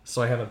sell.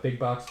 So I have a big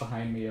box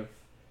behind me of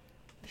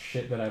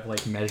shit that I've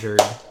like measured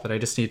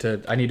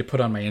that I need to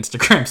put on my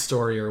Instagram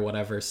story or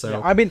whatever. So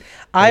yeah, I mean,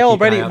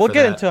 we'll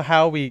get into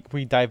how we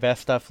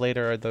divest stuff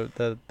later, or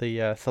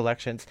the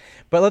selections,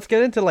 but let's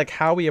get into like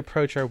how we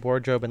approach our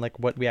wardrobe and like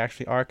what we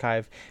actually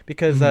archive,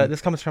 because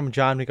this comes from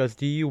John, who goes,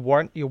 do you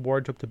want your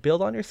wardrobe to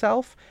build on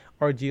yourself,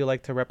 or do you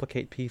like to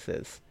replicate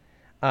pieces?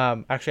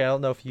 Actually, I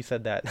don't know if you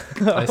said that.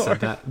 I said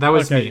that. That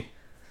was me.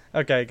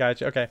 Okay,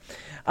 gotcha. Okay.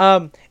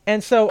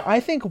 And so I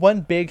think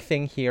one big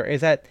thing here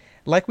is that,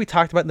 like we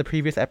talked about in the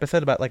previous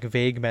episode about like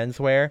vague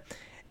menswear,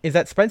 is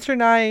that Spencer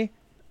and I,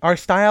 our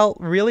style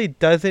really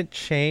doesn't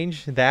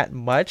change that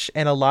much,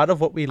 and a lot of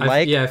what we has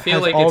like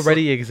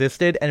already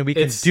existed, and we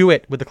can do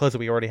it with the clothes that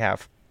we already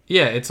have.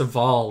 Yeah, it's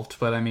evolved,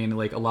 but I mean,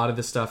 like a lot of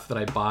the stuff that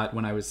I bought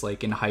when I was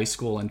like in high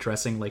school and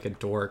dressing like a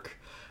dork,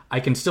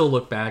 I can still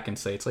look back and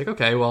say it's like,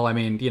 okay, well, I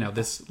mean, you know,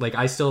 this, like,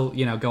 I still,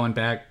 you know, going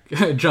back,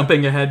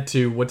 jumping ahead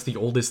to what's the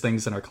oldest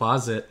things in our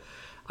closet,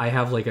 I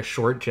have like a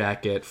short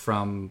jacket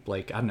from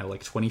like, I don't know,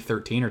 like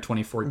 2013 or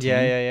 2014.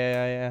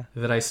 Yeah.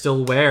 That I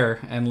still wear.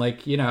 And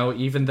like, you know,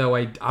 even though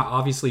I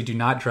obviously do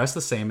not dress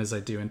the same as I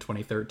do in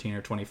 2013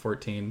 or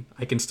 2014,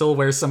 I can still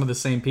wear some of the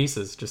same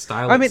pieces, just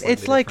style. I mean,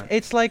 it's like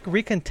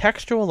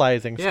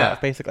recontextualizing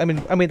stuff, basically.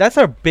 I mean, that's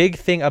our big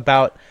thing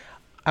about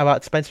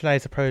Spencer and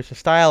I's approach to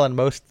style, and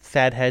most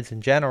sad heads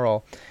in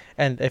general.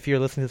 And if you're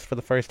listening to this for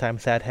the first time,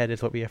 sad head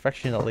is what we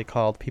affectionately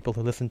called people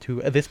who listen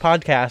to this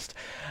podcast.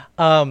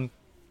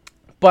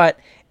 But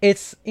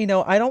it's, you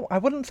know, I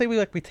wouldn't say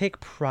we take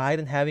pride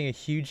in having a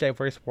huge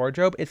diverse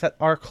wardrobe. It's that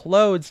our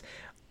clothes,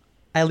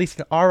 at least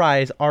in our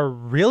eyes, are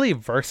really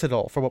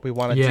versatile for what we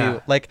want to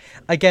do. Like,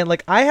 again,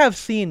 like I have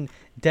seen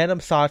denim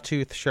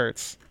sawtooth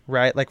shirts,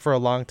 right? Like for a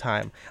long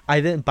time.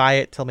 I didn't buy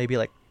it till maybe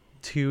like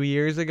 2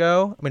 years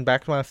ago. I mean,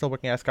 back when I was still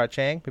working at Scott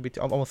Chang, maybe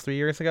almost 3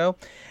 years ago.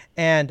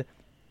 And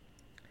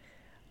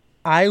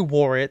I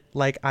wore it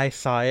like I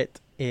saw it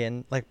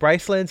in like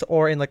Bryceland's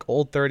or in like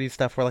old 30s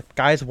stuff, where like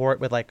guys wore it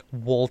with like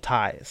wool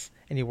ties,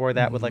 and you wore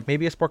that with like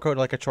maybe a sport coat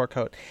or like a short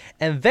coat.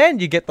 And then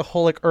you get the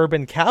whole like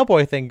urban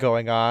cowboy thing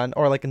going on,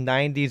 or like a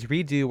 90s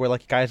redo where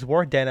like guys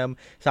wore denim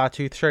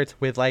sawtooth shirts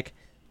with like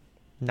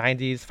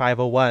 90s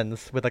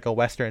 501s with like a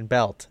western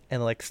belt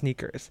and like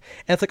sneakers.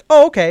 And it's like,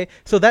 oh, okay,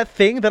 so that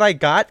thing that I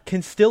got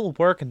can still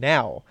work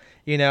now,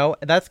 you know?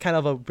 And that's kind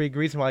of a big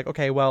reason why, like,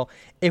 okay, well,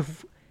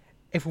 if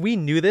we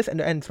knew this,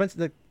 and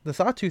Spencer, the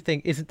sawtooth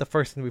thing isn't the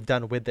first thing we've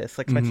done with this.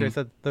 Like Spencer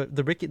said,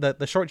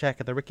 the short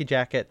jacket, the Ricky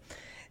jacket,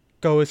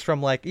 goes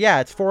from like, yeah,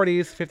 it's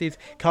 40s, 50s. It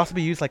can also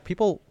be used like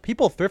people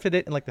thrifted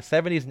it in like the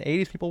 70s and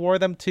 80s. People wore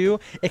them too.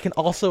 It can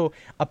also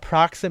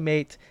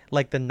approximate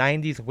like the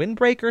 90s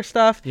windbreaker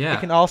stuff. Yeah. It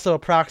can also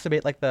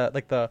approximate like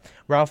the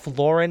Ralph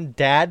Lauren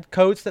dad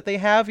coats that they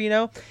have, you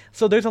know.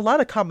 So there's a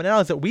lot of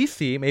commonalities that we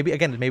see. Maybe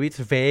it's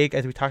vague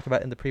as we talked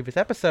about in the previous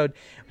episode,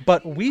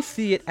 but we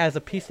see it as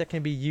a piece that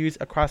can be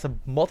used across a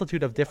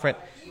multitude of different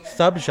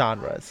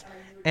subgenres,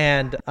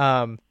 and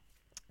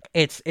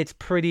it's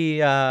pretty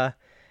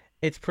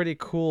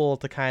cool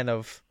to kind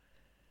of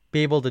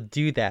be able to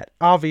do that.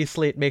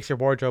 Obviously, it makes your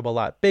wardrobe a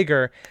lot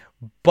bigger,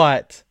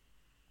 but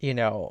you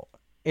know,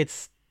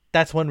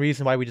 that's one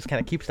reason why we just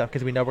kind of keep stuff,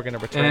 because we know we're going to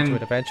return to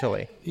it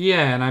eventually.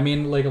 Yeah, and I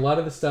mean, like a lot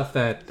of the stuff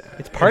that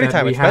it's party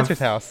time at Spencer's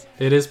house.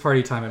 It is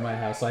party time at my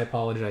house. I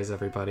apologize,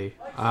 everybody.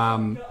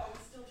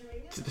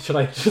 Should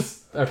I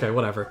just okay,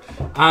 whatever.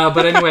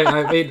 But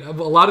anyway, a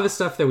lot of the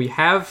stuff that we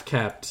have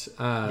kept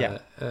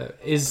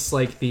is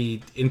like the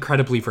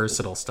incredibly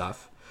versatile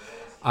stuff.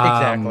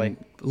 Exactly.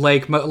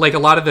 Like a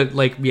lot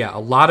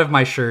of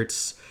my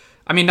shirts.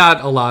 I mean,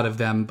 not a lot of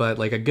them, but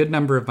like a good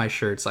number of my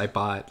shirts I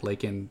bought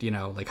like in, you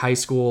know, like high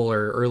school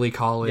or early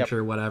college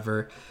or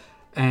whatever.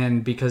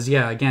 And because,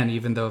 again,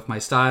 even though if my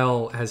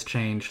style has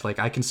changed, like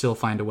I can still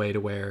find a way to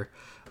wear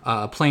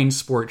a plain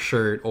sport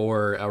shirt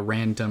or a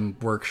random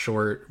work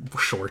shirt, or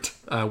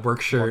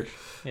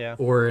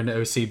an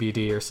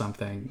OCBD or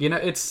something. You know,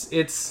 it's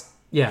nice.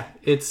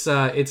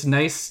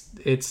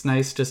 It's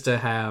nice just to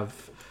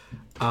have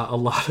a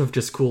lot of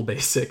just cool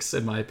basics,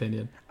 in my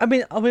opinion. A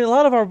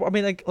lot of our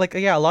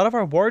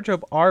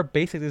wardrobe are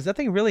basic. There's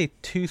nothing really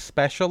too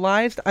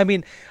specialized. I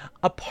mean,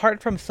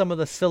 apart from some of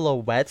the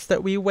silhouettes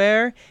that we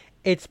wear,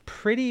 it's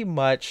pretty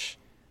much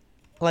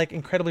like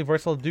incredibly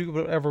versatile to do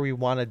whatever we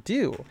want to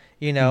do,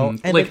 you know.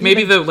 And like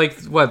maybe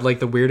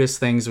the weirdest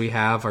things we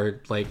have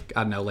are like,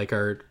 I don't know, like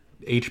our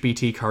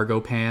HBT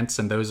cargo pants,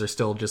 and those are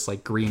still just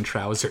like green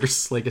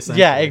trousers, like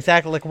essentially. Yeah,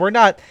 exactly. Like we're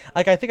not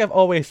like, I think I've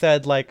always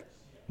said like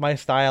my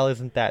style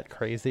isn't that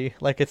crazy.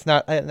 Like it's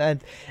not,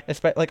 and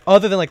especially like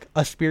other than like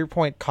a spear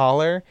point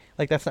collar,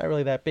 like that's not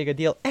really that big a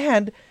deal.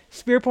 And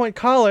spear point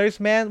collars,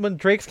 man, when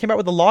Drake's came out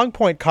with the long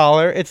point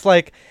collar, it's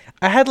like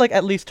I had like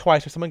at least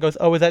twice where someone goes,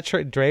 "Oh, is that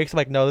shirt Drake's?" I'm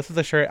like, "No, this is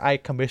a shirt I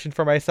commissioned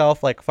for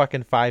myself like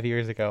fucking 5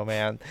 years ago,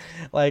 man."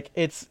 Like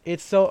it's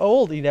so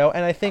old, you know.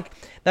 And I think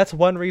that's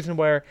one reason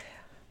where,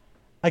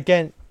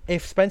 again,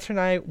 if Spencer and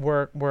I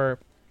were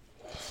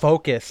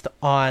focused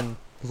on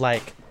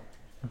like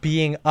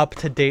being up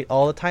to date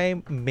all the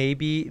time,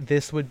 maybe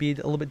this would be a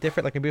little bit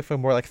different. Like maybe if we're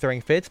more like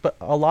throwing fits, but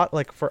a lot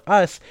like for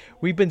us,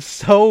 we've been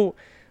so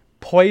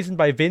poisoned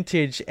by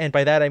vintage, and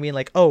by that I mean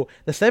like, oh,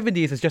 the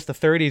 70s is just the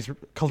 30s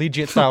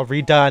collegiate style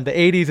redone, the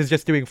 80s is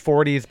just doing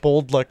 40s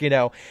bold look, you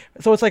know.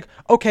 So it's like,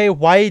 okay,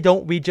 why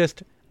don't we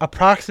just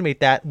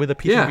approximate that with the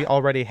pieces we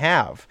already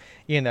have,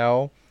 you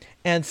know?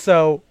 And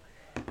so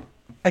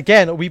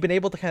again, we've been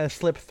able to kind of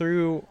slip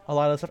through a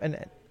lot of stuff,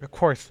 and of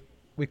course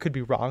we could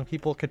be wrong.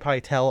 People could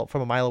probably tell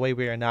from a mile away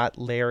we are not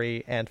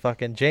Larry and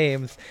fucking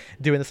James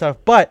doing the stuff,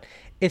 but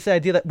it's the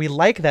idea that we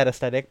like that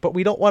aesthetic, but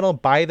we don't want to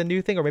buy the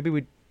new thing, or maybe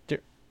we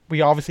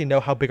obviously know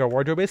how big our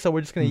wardrobe is, so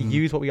we're just going to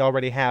use what we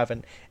already have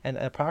and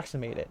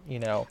approximate it, you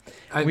know.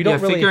 We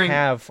don't really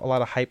have a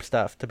lot of hype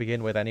stuff to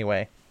begin with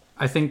anyway.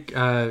 I think,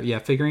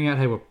 figuring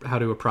out how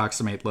to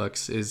approximate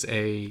looks is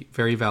a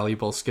very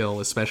valuable skill,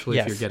 especially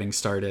if you're getting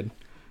started.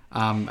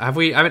 Have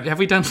we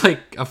done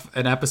like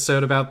an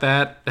episode about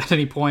that at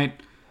any point?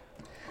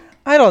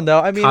 I don't know.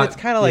 I mean, it's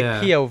kind of like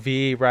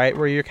POV, right?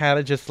 Where you're kind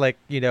of just like,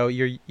 you know,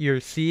 you're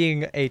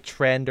seeing a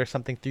trend or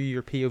something through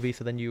your POV,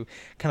 so then you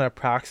kind of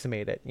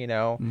approximate it, you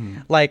know?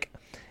 Like,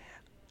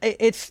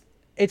 it's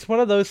one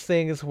of those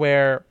things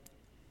where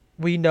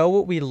we know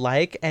what we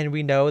like, and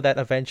we know that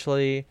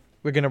eventually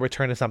we're going to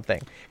return to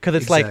something. Because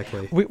it's like,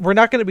 we're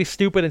not going to be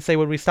stupid and say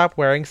when we stop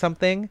wearing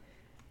something,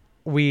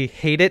 we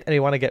hate it and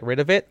we want to get rid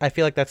of it. I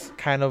feel like that's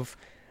kind of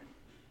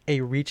a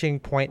reaching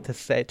point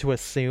to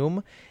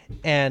assume.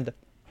 And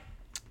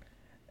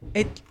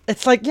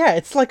it's like,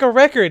 it's like a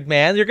record,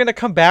 man. You're gonna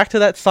come back to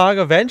that song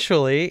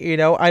eventually, you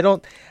know. I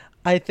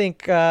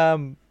think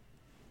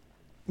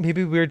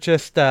maybe we're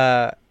just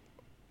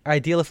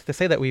idealistic to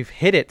say that we've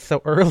hit it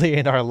so early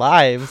in our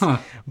lives,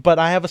 but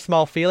I have a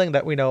small feeling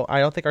that I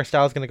don't think our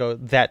style is gonna go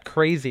that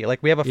crazy.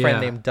 Like we have a friend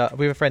named Doug.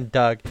 We have a friend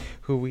Doug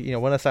who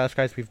one of the stylish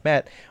guys we've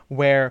met,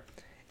 where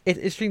it's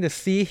interesting to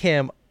see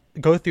him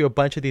go through a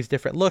bunch of these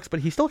different looks, but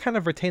he still kind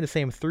of retained the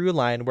same through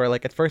line where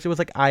like at first it was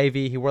like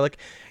Ivy. He wore like,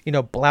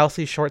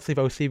 blousy short sleeve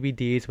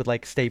OCBDs with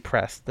like stay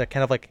pressed, that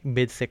kind of like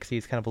mid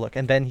 60s kind of look.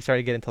 And then he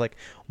started to get into like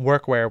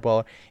workwear.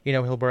 Well,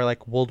 he'll wear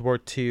like World War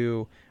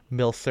II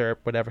milsurp,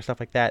 whatever, stuff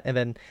like that.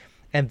 And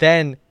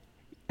then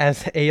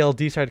as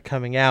ALD started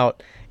coming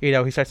out,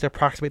 he starts to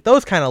approximate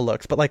those kind of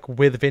looks, but like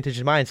with vintage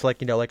in mind. So like,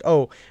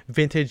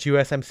 vintage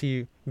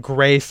USMC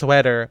gray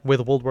sweater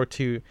with World War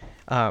II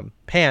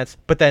pants,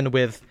 but then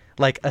with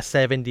like a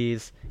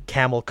 70s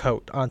camel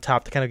coat on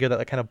top to kind of give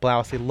that kind of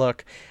blousy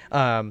look,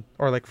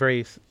 or like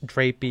very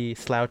drapey,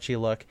 slouchy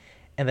look,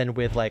 and then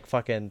with like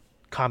fucking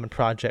common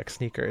project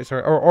sneakers,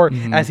 or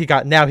as he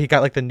got now, he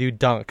got like the new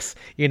Dunks,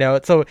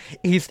 so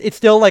it's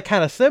still like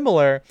kind of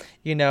similar,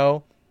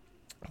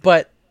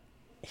 but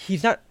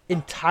he's not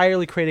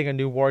entirely creating a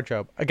new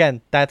wardrobe.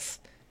 Again, I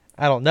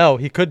don't know,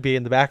 he could be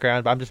in the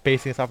background, but I'm just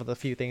basing this off of the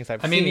few things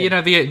I've seen.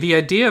 I mean, the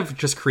idea of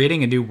just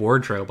creating a new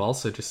wardrobe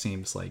also just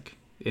seems like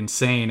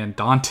insane and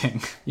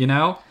daunting,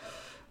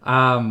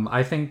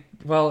 I think,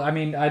 well, I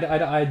mean,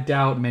 I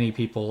doubt many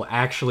people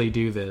actually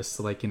do this.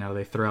 Like,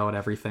 they throw out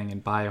everything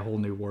and buy a whole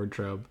new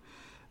wardrobe.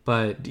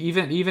 But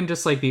even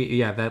just like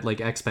that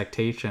like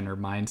expectation or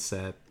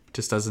mindset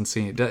just doesn't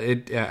seem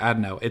it. I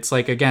don't know. It's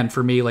like, again,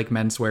 for me, like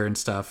menswear and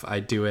stuff, I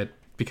do it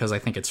because I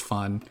think it's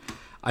fun.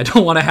 I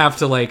don't want to have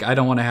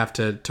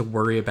to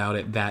worry about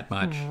it that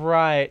much.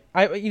 Right.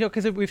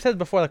 Because we've said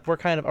before, like, we're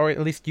kind of, or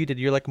at least you did,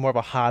 you're like more of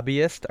a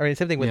hobbyist, or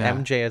same thing with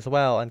MJ as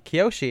well, and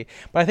Kiyoshi.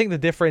 But I think the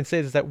difference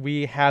is that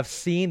we have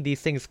seen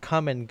these things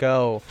come and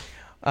go,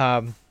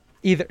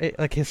 either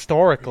like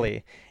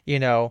historically,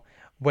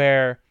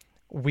 where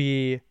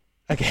we,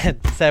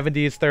 again,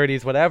 70s,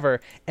 30s, whatever.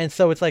 And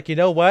so it's like, you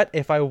know what?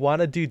 If I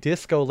want to do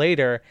disco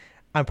later,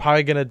 I'm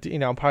probably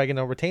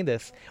gonna retain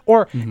this.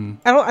 Or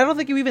I don't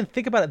think you even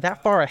think about it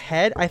that far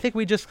ahead. I think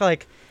we just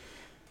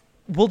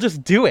we'll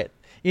just do it.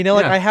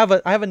 I have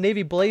a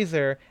navy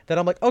blazer that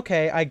I'm like,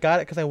 okay, I got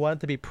it because I want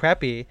it to be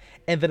preppy,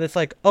 and then it's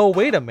like, oh,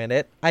 wait a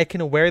minute, I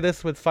can wear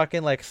this with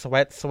fucking like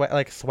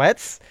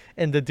sweats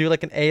and to do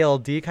like an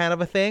ALD kind of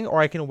a thing,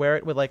 or I can wear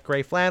it with like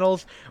gray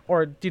flannels,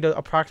 or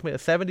approximate a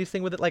 70s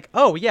thing with it. Like,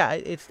 oh yeah,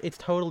 it's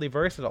totally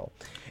versatile.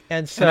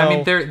 And so, I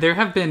mean, there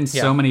have been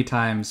so many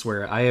times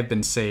where I have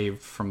been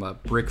saved from a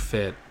brick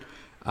fit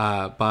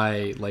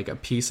by like a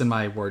piece in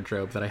my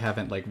wardrobe that I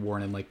haven't like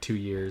worn in like 2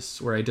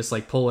 years, where I just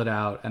like pull it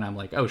out and I'm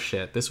like, oh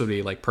shit, this would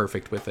be like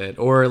perfect with it.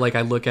 Or like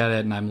I look at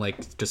it and I'm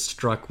like just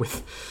struck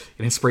with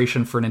an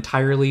inspiration for an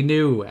entirely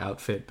new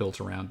outfit built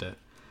around it.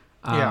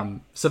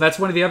 So that's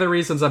one of the other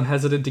reasons I'm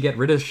hesitant to get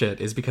rid of shit,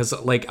 is because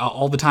like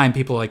all the time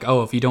people are like,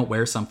 oh, if you don't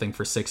wear something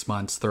for 6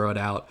 months, throw it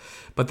out.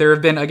 But there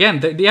have been, again,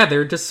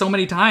 there are just so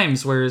many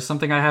times where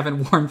something I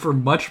haven't worn for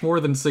much more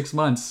than 6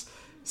 months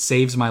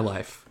saves my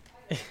life.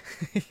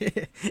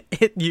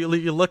 You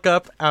look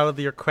up out of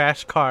your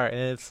crash car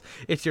and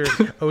it's your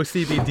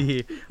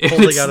OCBD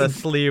holding out a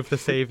sleeve to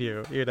save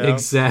you.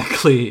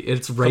 Exactly,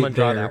 it's right Someone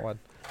there. Draw that one.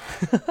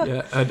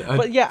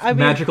 But yeah, I mean,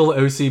 magical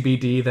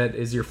OCBD that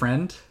is your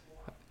friend.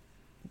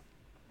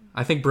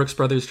 I think Brooks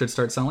Brothers should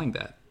start selling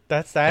that.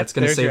 That's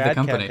going to save the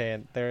company.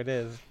 Campaign. There it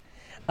is.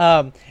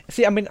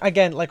 See, I mean,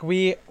 again, like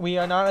we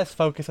are not as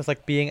focused as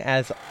like being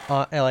as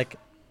like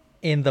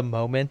in the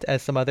moment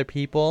as some other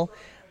people.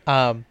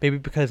 Maybe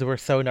because we're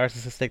so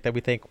narcissistic that we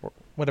think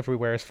whatever we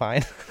wear is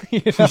fine.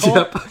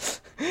 Yep.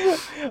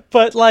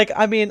 But like,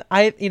 I mean,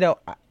 I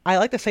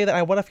like to say that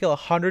I want to feel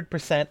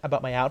 100%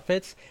 about my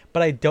outfits,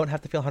 but I don't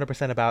have to feel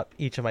 100% about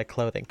each of my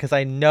clothing, because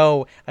I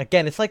know,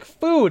 again, it's like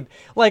food.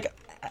 Like,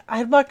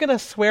 I'm not gonna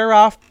swear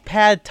off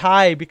pad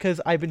thai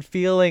because I've been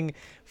feeling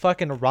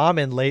fucking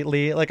ramen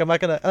lately. Like, I'm not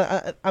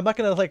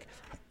gonna like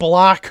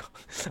block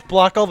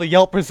all the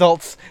Yelp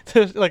results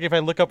to, like, if I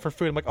look up for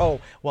food, I'm like, oh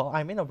well,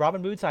 I'm in a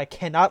ramen mood, so I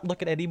cannot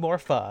look at any more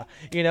pho.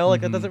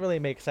 That doesn't really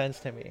make sense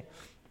to me.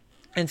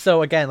 And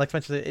so again, like I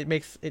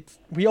mentioned,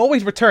 we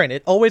always return.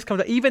 It always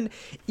comes even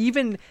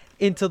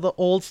into the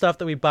old stuff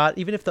that we bought.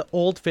 Even if the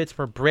old fits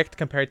were bricked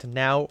compared to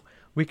now,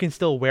 we can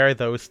still wear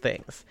those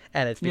things,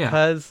 and it's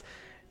because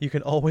you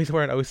can always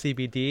wear an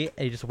OCBD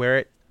and you just wear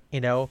it.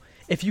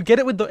 If you get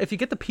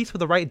the piece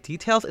with the right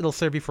details, it'll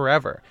serve you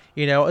forever.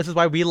 This is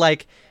why we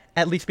like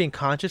at least being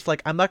conscious.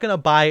 Like, I'm not gonna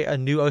buy a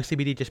new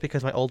OCBD just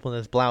because my old one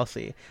is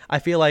blousy. I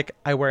feel like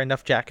I wear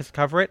enough jackets to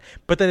cover it,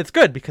 but then it's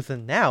good because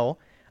then now,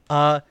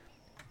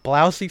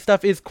 blousy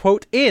stuff is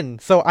quote in,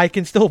 so I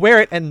can still wear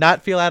it and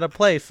not feel out of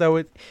place.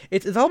 So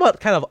it's all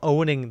about kind of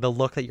owning the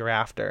look that you're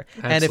after.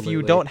 Absolutely. And if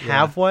you don't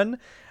have one,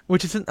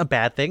 which isn't a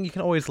bad thing, you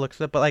can always look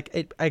for it. But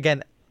like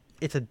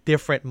it's a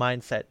different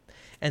mindset.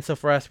 And so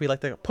for us, we like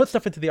to put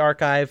stuff into the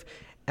archive,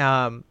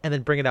 and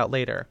then bring it out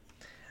later.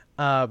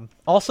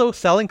 Also,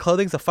 selling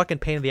clothing's a fucking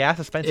pain in the ass,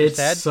 as Spencer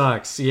said. It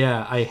sucks.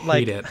 Yeah, I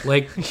hate it.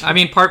 Like, I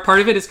mean, part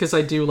of it is because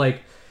I do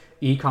like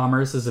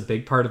e-commerce is a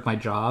big part of my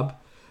job,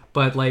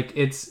 but like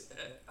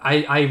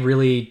I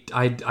really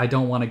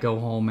don't want to go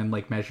home and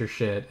like measure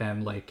shit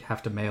and like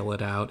have to mail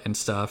it out and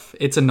stuff.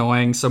 It's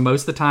annoying. So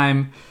most of the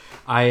time,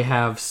 I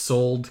have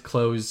sold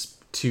clothes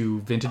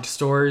to vintage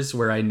stores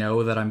where I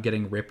know that I'm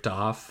getting ripped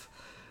off,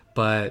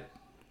 but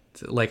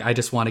like I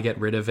just want to get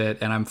rid of it,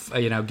 and I'm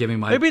giving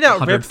my maybe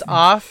not ripped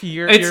off.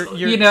 You're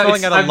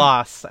selling at a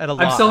loss.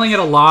 I'm selling at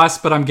a loss,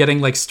 but I'm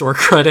getting like store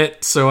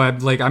credit, so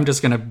I'm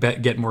just gonna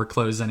get more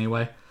clothes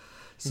anyway.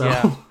 So,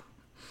 yeah.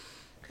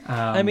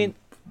 I mean,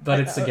 but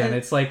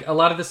it's like a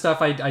lot of the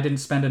stuff I didn't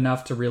spend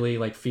enough to really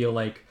like feel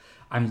like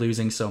I'm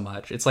losing so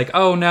much. It's like,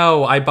 oh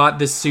no, I bought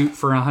this suit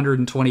for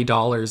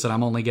 $120 and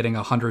I'm only getting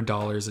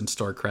 $100 in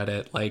store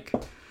credit. Like,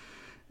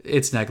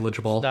 it's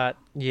negligible.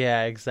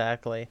 Yeah,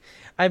 exactly.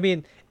 I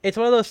mean, it's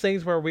one of those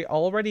things where we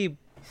already,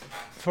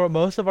 for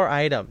most of our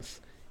items,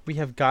 we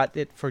have got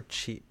it for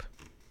cheap.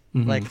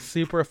 Mm-hmm. like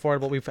super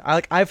affordable.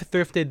 I've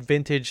thrifted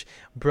vintage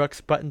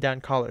Brooks button-down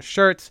collar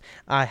shirts.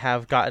 I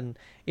have gotten,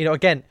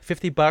 again,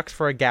 $50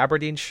 for a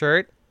gabardine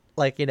shirt,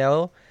 like,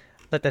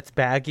 that's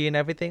baggy and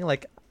everything.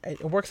 Like,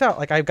 it works out.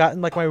 Like, I've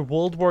gotten like my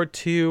World War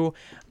II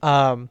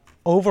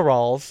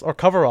overalls or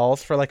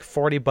coveralls for like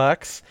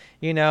 $40.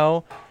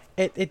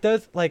 It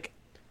does, like,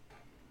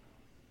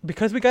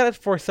 because we got it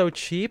for so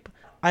cheap.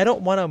 I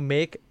don't want to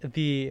make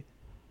the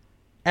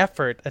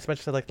effort,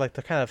 especially like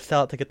to kind of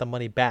sell it to get the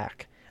money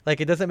back. Like,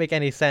 it doesn't make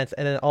any sense.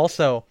 And then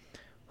also,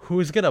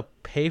 who's gonna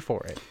pay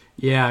for it?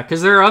 Yeah,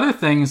 because there are other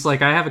things.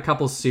 Like I have a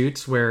couple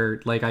suits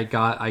where like I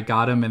got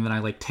them and then I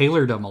like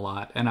tailored them a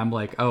lot, and I'm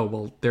like, oh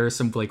well, there are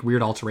some like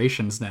weird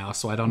alterations now,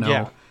 so I don't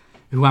know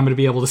who I'm going to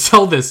be able to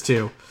sell this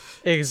to.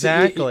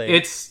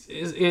 Exactly. So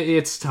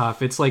it's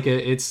tough. It's like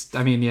it's.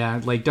 I mean,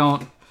 yeah, like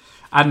don't.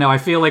 I don't know. I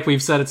feel like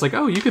we've said it's like,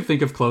 oh, you could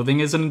think of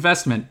clothing as an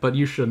investment, but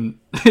you shouldn't.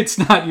 It's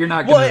not. You're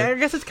not. Well, Gonna I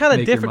guess it's kind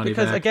of different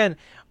because back. again,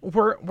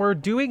 we're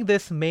doing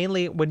this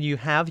mainly when you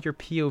have your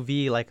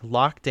POV like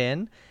locked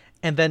in,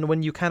 and then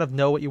when you kind of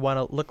know what you want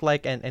to look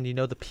like and you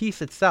know the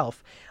piece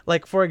itself.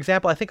 Like, for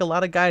example, I think a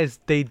lot of guys,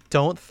 they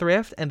don't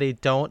thrift and they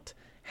don't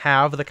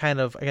have the kind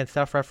of, again,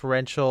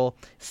 self-referential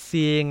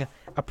seeing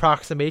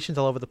approximations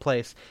all over the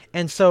place.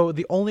 And so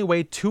the only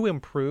way to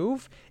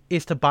improve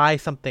is to buy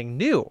something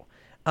new.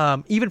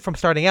 Even from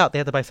starting out, they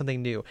have to buy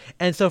something new.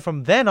 And so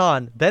from then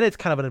on, then it's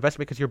kind of an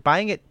investment because you're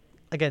buying it,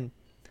 again,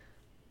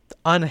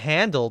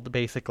 unhandled,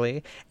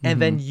 basically.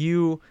 And then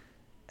you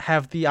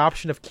have the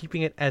option of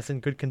keeping it as in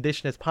good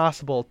condition as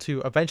possible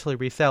to eventually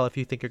resell if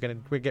you think you're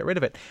going to get rid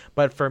of it.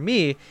 But for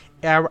me,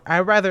 I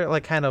rather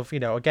like kind of,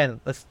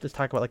 again, let's just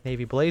talk about like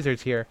navy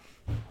blazers here.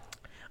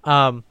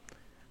 I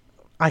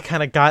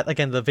kind of got,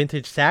 again, the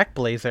vintage sack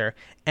blazer,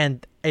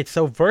 and it's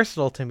so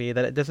versatile to me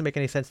that it doesn't make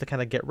any sense to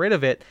kind of get rid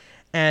of it.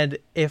 And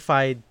if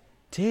I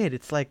did,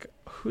 it's like,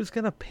 who's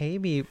going to pay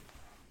me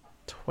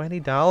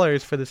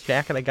 $20 for this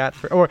jacket I got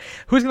or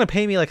who's gonna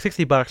pay me like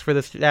 $60 for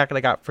this jacket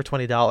I got for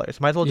 $20?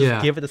 Might as well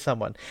just give it to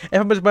someone. If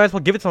I might as well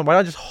give it to someone, why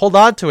not just hold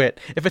on to it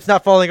if it's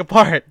not falling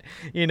apart?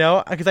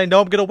 Because I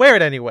know I'm gonna wear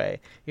it anyway.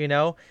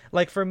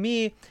 Like for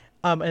me,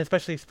 and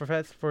especially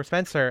for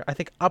Spencer, I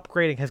think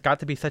upgrading has got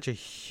to be such a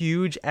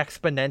huge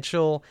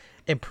exponential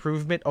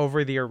improvement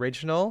over the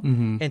original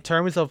in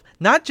terms of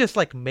not just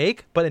like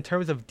make, but in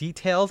terms of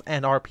details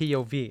and our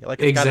POV.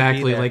 Like,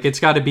 exactly, like it's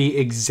got to be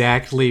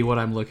exactly what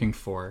I'm looking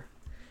for.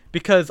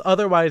 Because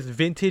otherwise,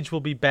 vintage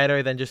will be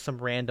better than just some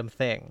random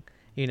thing.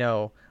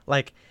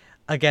 Like,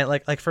 again,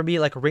 like for me,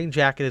 like a rain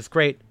jacket is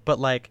great, but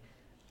like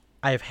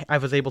I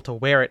was able to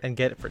wear it and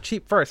get it for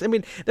cheap first. I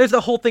mean, there's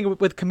the whole thing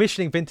with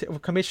commissioning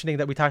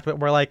that we talked about,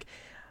 where like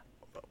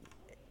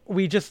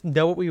we just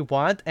know what we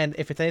want, and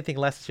if it's anything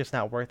less, it's just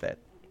not worth it.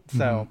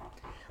 So,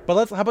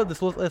 but how about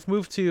this? Let's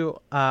move to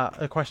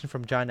a question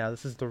from John now.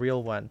 This is the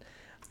real one.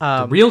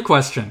 The real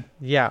question.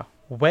 Yeah.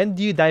 When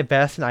do you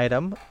divest an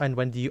item, and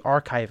when do you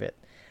archive it?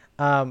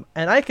 And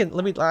I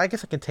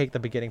guess I can take the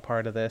beginning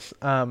part of this.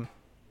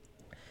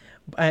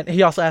 And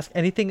he also asked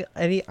any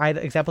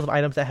examples of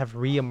items that have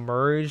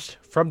re-emerged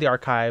from the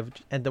archive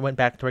and then went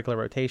back to regular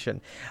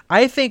rotation.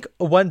 I think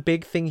one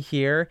big thing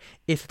here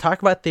is to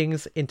talk about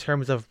things in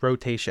terms of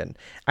rotation.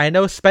 I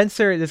know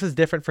Spencer, this is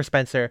different for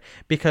Spencer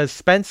because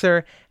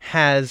Spencer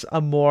has a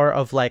more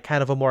of like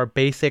kind of a more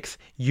basics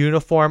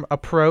uniform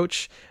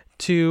approach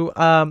to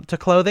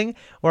clothing,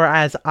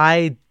 whereas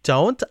I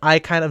don't. I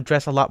kind of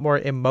dress a lot more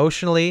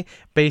emotionally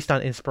based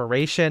on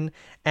inspiration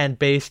and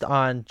based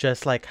on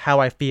just like how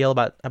I feel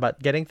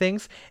about getting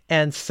things.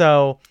 And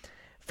so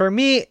for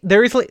me,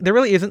 there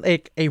really isn't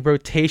a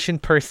rotation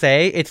per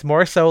se. It's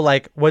more so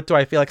like, what do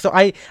I feel like? So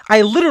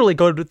I literally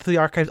go to the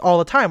archives all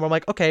the time where I'm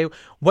like, okay,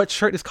 what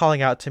shirt is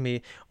calling out to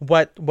me?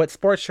 What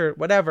sports shirt,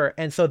 whatever.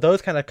 And so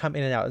those kind of come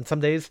in and out. And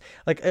some days,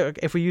 like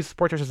if we use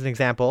sports shirts as an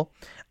example,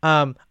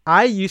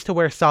 I used to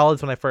wear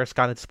solids when I first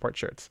got into sports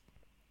shirts.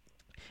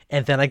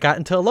 And then I got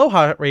into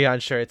Aloha rayon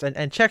shirts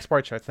and check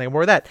sport shirts, and I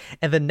wore that.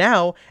 And then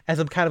now, as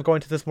I'm kind of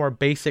going to this more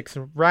basics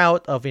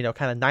route of, kind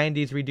of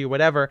 90s redo,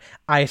 whatever,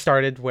 I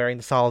started wearing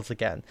the solids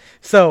again.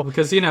 So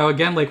because,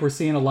 again, like we're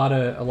seeing a lot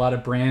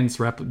of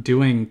brands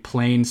doing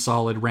plain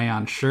solid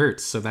rayon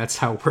shirts. So that's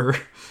how we're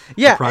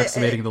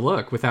approximating the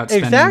look without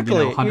spending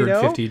 $150,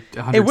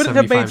 $175. It wouldn't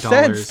have made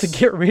sense to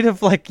get rid of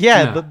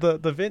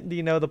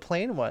the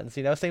plain ones.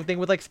 Same thing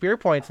with like spear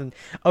points and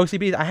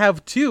OCBs.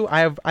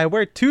 I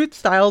wear two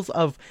styles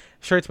of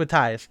shirts with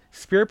ties,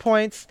 spear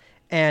points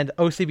and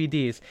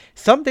OCBDs.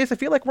 Some days I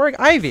feel like wearing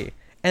Ivy,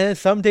 and then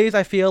some days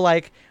I feel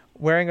like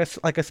wearing a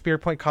spear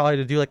point collar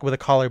to do like with a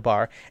collar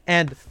bar.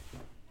 And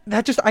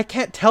that just, I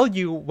can't tell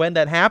you when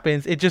that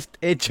happens. It just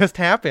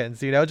happens,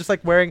 just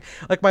like wearing,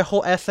 like my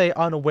whole essay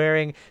on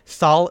wearing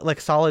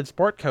solid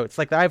sport coats.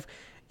 Like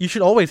you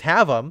should always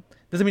have them.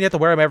 Doesn't mean you have to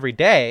wear them every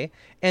day.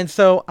 And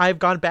so I've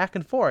gone back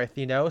and forth,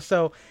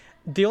 so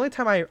the only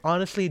time I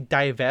honestly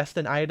divest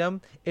an item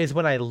is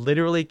when I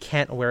literally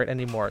can't wear it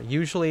anymore.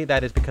 Usually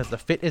that is because the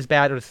fit is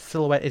bad or the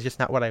silhouette is just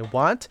not what I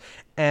want.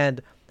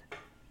 And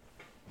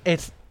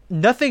it's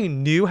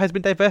nothing new has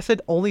been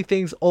divested. Only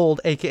things old,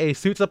 aka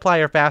suit supply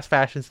or fast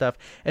fashion stuff,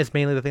 is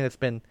mainly the thing that's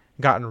been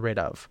gotten rid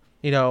of.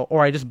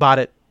 Or I just bought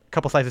it a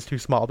couple sizes too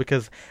small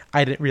because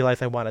I didn't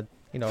realize I wanted,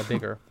 a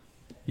bigger.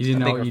 You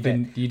didn't a know bigger you fit.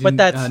 didn't you But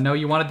didn't know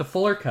you wanted the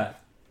fuller cut.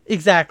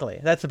 Exactly.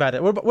 That's about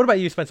it. What about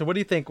you, Spencer? What do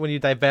you think when you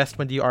divest?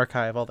 When do you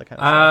archive? All that kind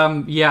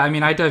of stuff. Yeah, I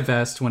mean, I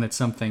divest when it's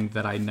something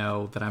that I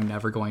know that I'm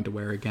never going to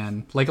wear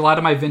again. Like a lot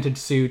of my vintage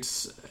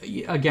suits,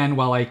 again,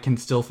 while I can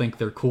still think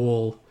they're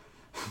cool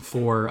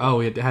for,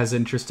 it has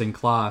interesting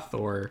cloth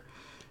or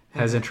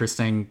has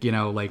interesting,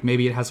 like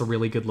maybe it has a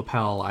really good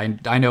lapel.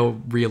 I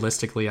know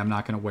realistically I'm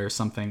not going to wear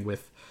something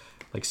with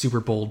like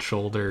super bold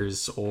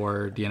shoulders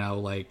or,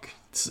 like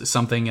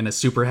something in a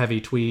super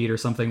heavy tweed or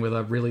something with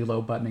a really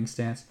low buttoning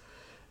stance.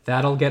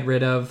 That'll get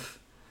rid of.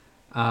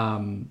 I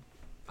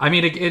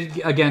mean,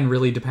 it again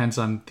really depends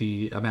on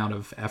the amount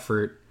of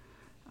effort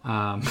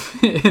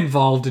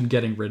involved in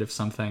getting rid of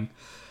something,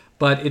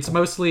 but it's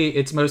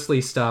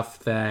mostly stuff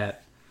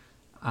that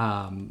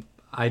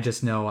I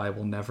just know I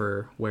will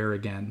never wear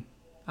again.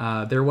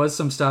 There was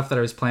some stuff that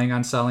I was planning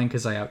on selling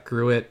because I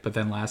outgrew it, but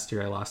then last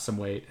year I lost some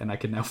weight and I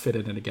can now fit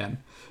it in again.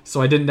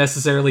 So I didn't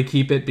necessarily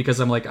keep it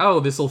because I'm like,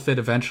 this will fit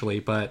eventually,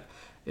 but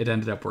it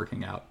ended up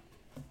working out.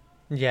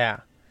 Yeah.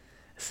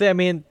 See, I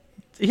mean,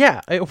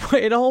 yeah,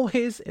 it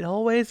always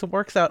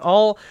works out.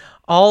 All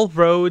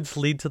roads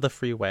lead to the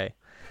freeway.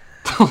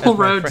 All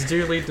roads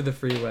do lead to the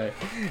freeway,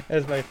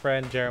 as my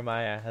friend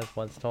Jeremiah has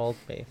once told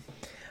me.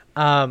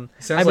 Sounds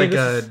like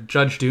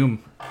Judge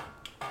Doom.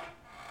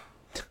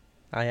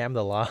 I am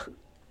the law.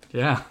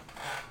 Yeah.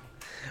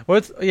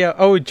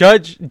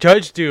 Judge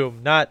Doom,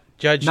 not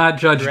Judge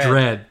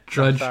Dredd.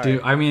 Judge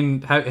Doom. I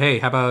mean, hey,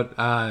 how about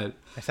I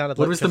sounded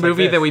what was the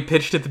movie that we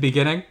pitched at the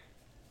beginning?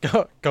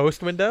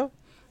 Ghost Window?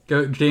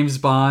 James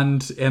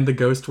Bond and the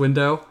Ghost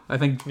Window. I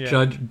think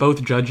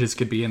both judges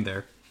could be in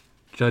there.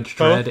 Judge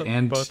Dredd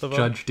and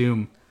Judge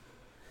Doom.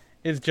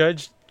 Is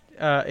Judge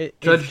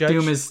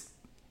Doom is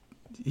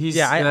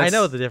I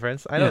know the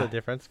difference. I know the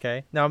difference,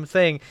 okay? Now I'm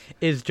saying,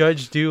 is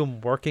Judge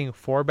Doom working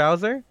for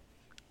Bowser?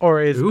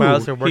 Or is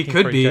Bowser working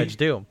for Judge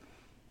Doom?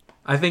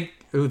 I think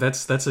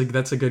that's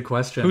a good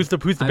question. Who's the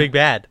big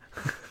bad?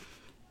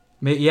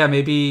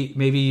 Maybe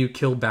you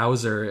kill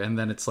Bowser and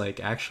then it's like,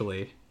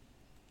 actually,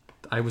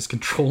 I was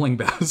controlling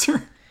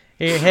Bowser.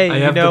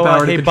 Hey,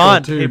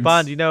 Bond,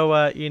 you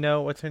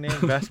know what's her name?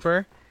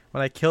 Vesper?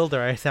 When I killed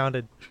her, I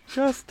sounded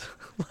just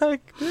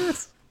like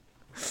this.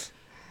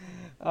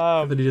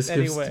 Then he just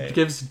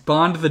gives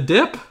Bond the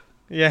dip?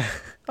 Yeah.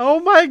 Oh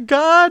my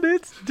god,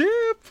 it's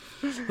dip!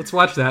 Let's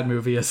watch that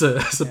movie as a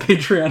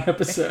Patreon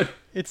episode.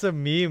 It's a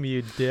meme,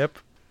 you dip.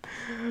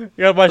 You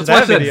gotta watch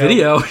that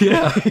video.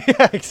 Yeah.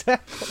 Yeah,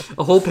 exactly.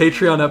 A whole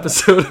Patreon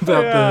episode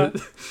about the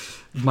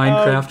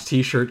Minecraft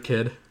t-shirt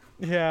kid.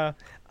 Yeah.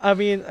 I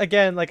mean,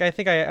 again, like, I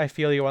think I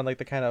feel you on, like,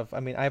 the kind of,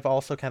 I mean, I've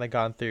also kind of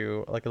gone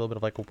through, like, a little bit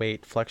of, like,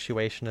 weight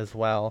fluctuation as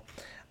well.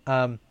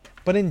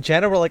 But in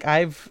general, like,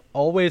 I've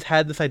always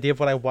had this idea of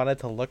what I wanted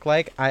to look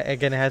like.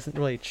 Again, it hasn't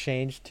really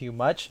changed too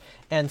much.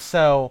 And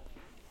so,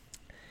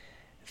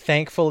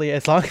 thankfully,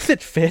 as long as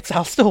it fits,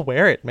 I'll still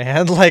wear it,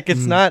 man. Like,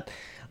 it's not,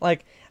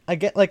 like, I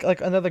get,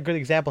 like another good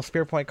example,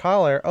 spear point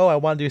collar. Oh, I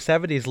want to do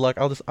 70s look.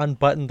 I'll just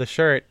unbutton the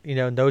shirt,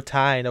 no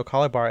tie, no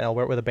collar bar, and I'll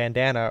wear it with a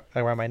bandana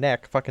around my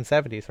neck. Fucking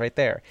 70s right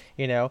there,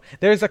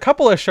 There's a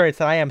couple of shirts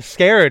that I am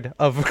scared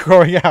of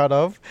growing out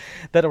of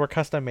that were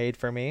custom made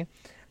for me.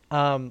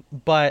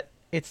 But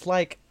it's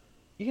like,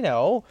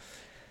 until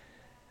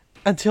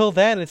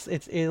then,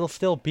 it'll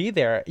still be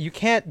there. You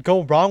can't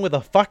go wrong with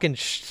a fucking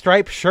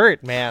striped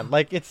shirt, man.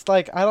 Like, it's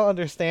like, I don't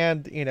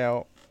understand,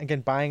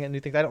 again, buying new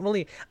things. I don't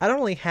really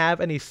have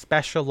any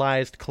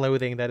specialized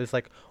clothing that is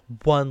like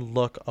one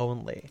look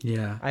only.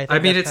 Yeah. I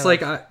mean, it's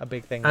like a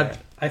big thing.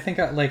 I think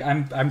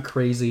I'm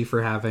crazy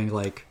for having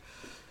like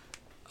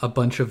a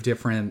bunch of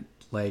different,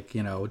 like,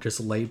 just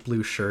light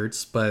blue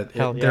shirts, but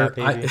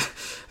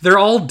they're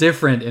all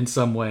different in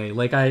some way.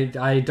 Like,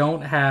 I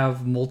don't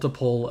have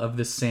multiple of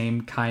the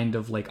same kind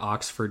of like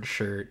Oxford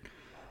shirt.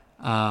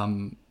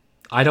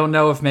 I don't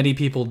know if many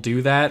people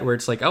do that, where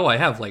it's like, I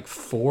have like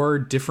 4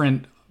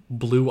 different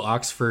blue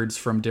Oxfords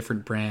from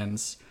different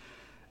brands.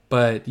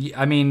 But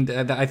I mean,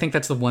 I think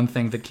that's the one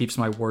thing that keeps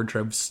my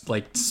wardrobe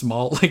like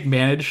small, like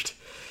managed,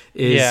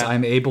 is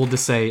I'm able to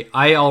say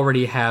I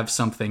already have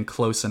something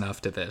close enough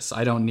to this.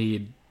 I don't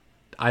need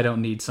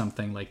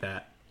something like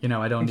that.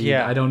 I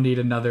don't need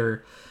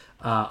another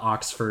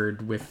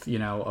Oxford with,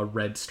 a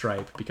red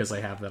stripe because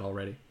I have that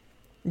already.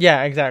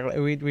 Yeah,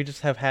 exactly. We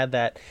just have had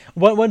that.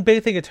 One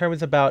big thing in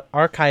terms about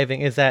archiving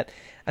is that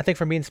I think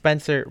for me and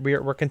Spencer,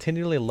 we're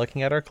continually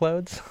looking at our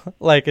clothes.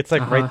 Like, it's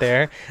like right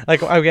there.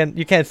 Like, again,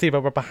 you can't see,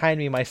 but behind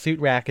me, my suit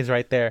rack is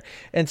right there.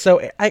 And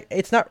so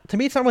it's not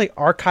really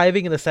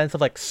archiving in the sense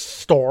of like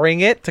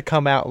storing it to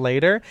come out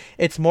later.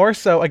 It's more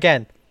so,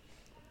 again,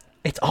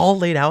 it's all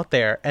laid out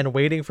there and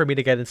waiting for me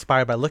to get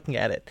inspired by looking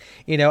at it,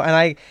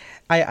 and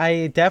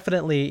I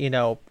definitely,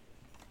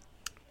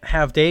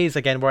 have days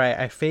again where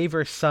I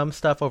favor some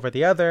stuff over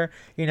the other,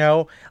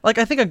 like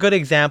I think a good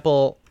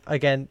example,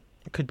 again,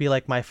 could be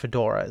like my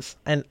fedoras.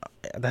 And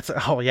that's,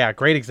 oh yeah,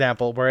 great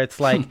example where it's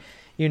like,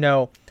 you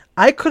know,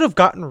 I could have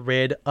gotten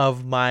rid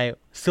of my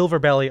Silver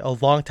Belly a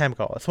long time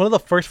ago. It's one of the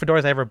first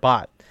fedoras I ever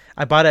bought.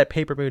 I bought it at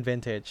Paper Moon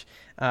Vintage.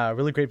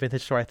 Really great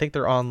vintage store. I think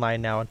they're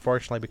online now,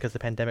 unfortunately, because the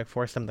pandemic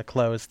forced them to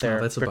close their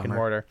brick and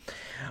mortar.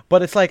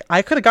 But it's like,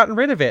 I could have gotten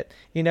rid of it.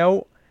 You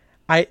know,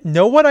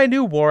 no one I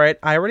knew wore it.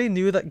 I already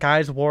knew that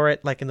guys wore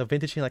it, like in the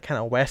vintage, like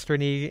kind of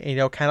westerny, you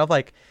know, kind of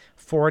like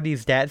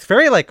 40s dad. It's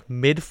very like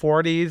mid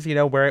 40s, you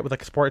know, wear it with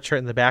like a sports shirt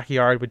in the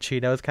backyard with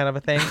Cheetos, kind of a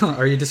thing.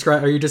 Are you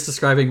just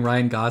describing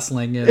Ryan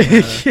Gosling in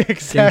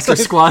exactly. Gangster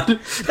Squad?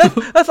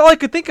 that's all I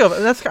could think of,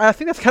 and I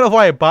think that's kind of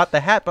why I bought the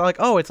hat. But like,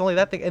 oh, it's only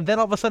that thing, and then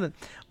all of a sudden,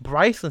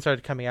 Bryson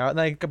started coming out,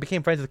 and I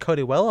became friends with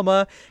Cody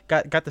Wellama.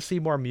 Got to see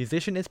more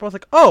musician inspo. I was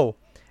like, oh,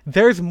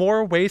 there's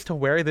more ways to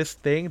wear this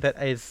thing that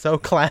is so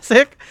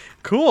classic.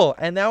 Cool.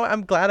 And now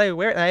I'm glad I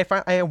wear it.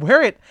 And I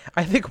wear it,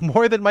 I think,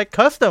 more than my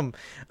custom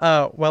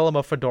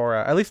Wellama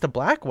fedora, at least the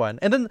black one.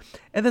 And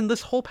then this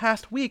whole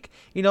past week,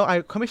 you know,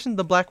 I commissioned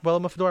the black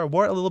Wellama fedora,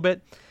 wore it a little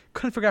bit,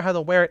 couldn't figure out how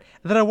to wear it.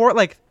 And then I wore it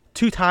like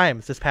 2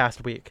 times this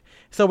past week.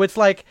 So it's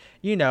like,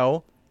 you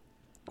know,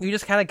 you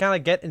just kind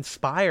of get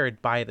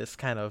inspired by this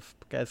kind of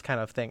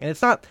thing. And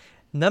it's not...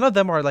 None of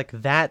them are like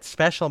that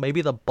special.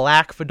 Maybe the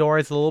black fedora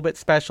is a little bit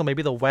special.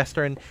 Maybe my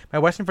Western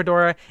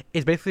fedora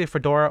is basically a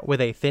fedora with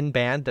a thin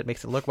band that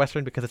makes it look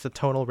Western because it's a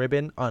tonal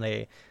ribbon on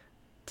a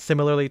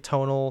similarly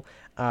tonal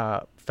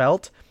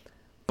felt.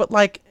 But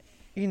like,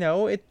 you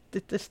know, it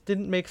just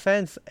didn't make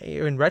sense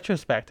in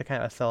retrospect to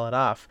kind of sell it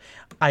off.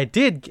 I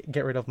did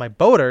get rid of my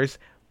boaters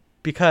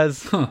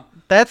because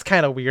that's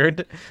kind of weird.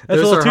 That's Those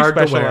a little are too hard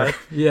to special. wear.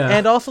 Yeah.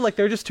 And also, like,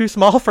 they're just too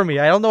small for me.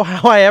 I don't know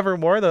how I ever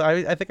wore them.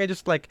 I think I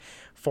just, like,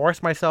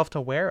 forced myself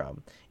to wear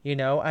them. You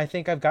know, I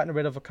think I've gotten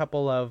rid of a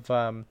couple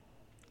of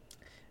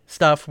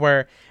stuff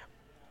where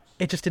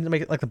it just didn't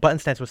make it, like, the button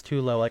stance was too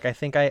low. Like, I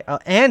think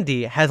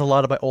Andy has a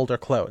lot of my older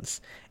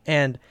clothes.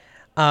 And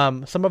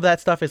some of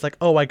that stuff is like,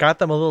 oh, I got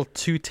them a little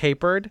too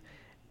tapered.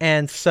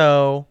 And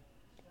so...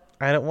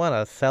 I don't want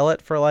to sell it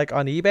for like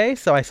on eBay,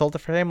 so I sold it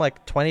for him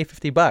like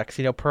 $20-$50,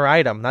 you know, per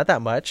item, not that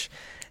much,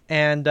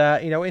 and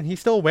you know, and he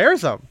still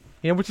wears them,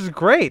 you know, which is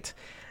great.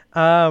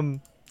 I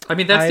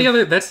mean,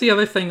 that's the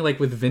other thing, like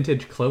with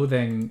vintage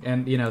clothing,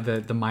 and you know,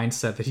 the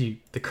mindset that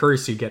the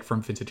curse you get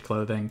from vintage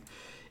clothing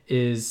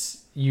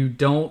is you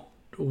don't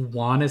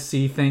want to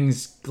see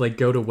things like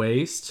go to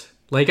waste.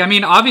 Like, I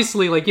mean,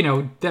 obviously, like, you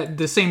know, that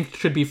the same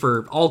should be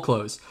for all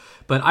clothes,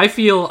 but I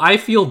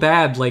feel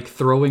bad like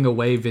throwing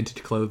away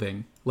vintage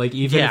clothing. Like,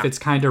 even if it's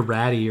kind of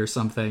ratty or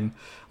something,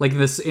 like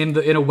this in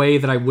a way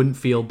that I wouldn't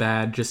feel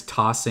bad just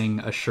tossing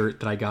a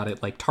shirt that I got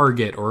at like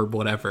Target or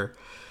whatever.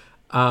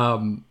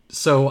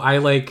 So I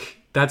like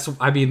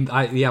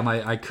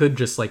I could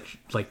just like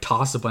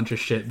toss a bunch of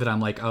shit that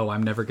I'm like, oh,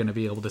 I'm never gonna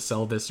be able to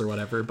sell this or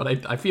whatever.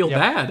 But I feel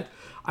bad.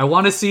 I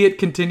want to see it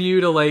continue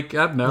to like,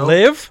 I don't know,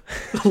 live.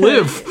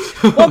 Well,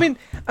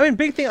 I mean,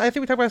 big thing. I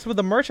think we talked about this with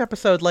the merch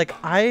episode. Like,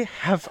 I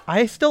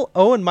still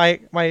own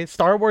my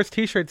Star Wars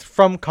T-shirts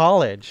from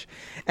college,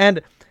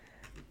 and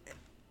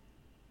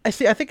I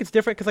think it's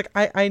different because like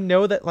I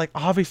know that like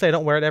obviously I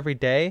don't wear it every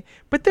day,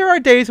 but there are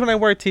days when I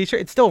wear a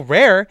T-shirt. It's still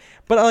rare,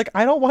 but like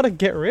I don't want to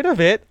get rid of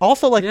it.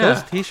 Also, like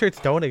those T-shirts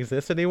don't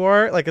exist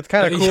anymore. Like, it's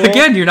kind of cool.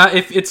 Again, you're not.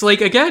 If it's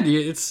like again,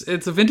 it's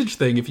a vintage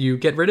thing. If you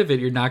get rid of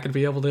it, you're not going to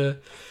be able to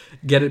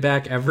get it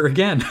back ever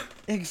again.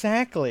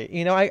 Exactly.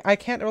 You know, I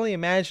can't really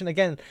imagine.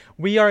 Again,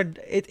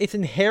 it's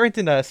inherent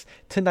in us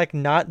to like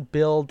not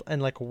build and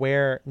like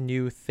wear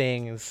new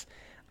things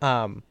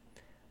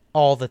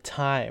all the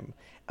time.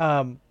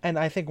 And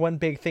I think one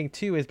big thing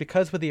too is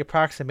because with the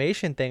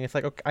approximation thing, it's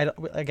like,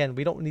 okay,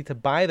 we don't need to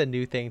buy the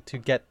new thing to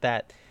get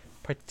that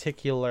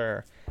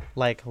particular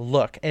like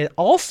look. And it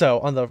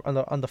also on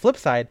the flip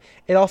side,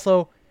 it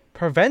also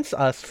prevents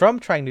us from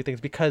trying new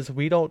things because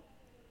we don't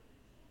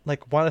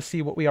like want to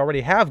see what we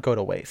already have go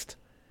to waste.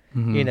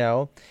 Mm-hmm. You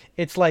know,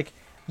 it's like,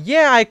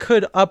 yeah, I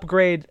could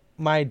upgrade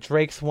my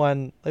Drake's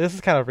one. Like, this is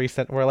kind of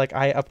recent where like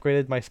I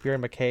upgraded my Spear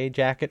and McKay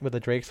jacket with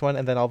the Drake's one,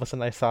 and then all of a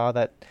sudden I saw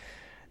that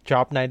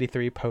Drop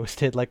 93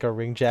 posted like a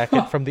ring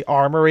jacket from the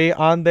Armory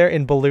on there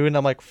in balloon.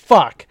 I'm like,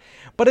 fuck.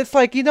 But it's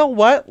like, you know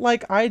what?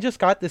 Like, I just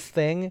got this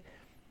thing.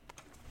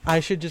 I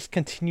should just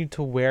continue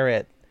to wear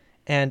it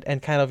and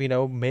kind of, you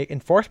know,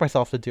 force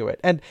myself to do it.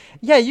 And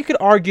yeah, you could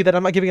argue that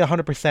I'm not giving it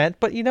 100%,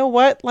 but you know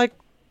what? Like,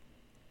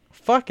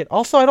 fuck it.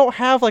 Also, I don't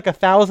have like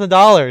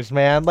 $1,000,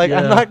 man. Like,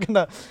 I'm not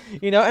gonna,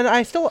 you know, and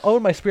I still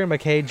own my Spear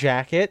McKay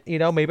jacket. You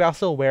know, maybe I'll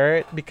still wear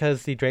it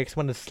because the Drake's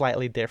one is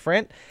slightly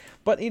different.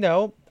 But, you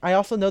know, I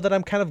also know that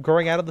I'm kind of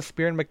growing out of the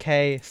Spear and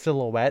McKay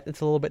silhouette.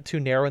 It's a little bit too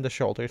narrow in the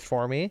shoulders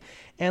for me.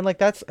 And, like,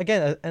 that's,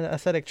 again, an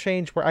aesthetic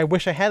change where I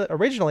wish I had it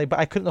originally, but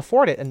I couldn't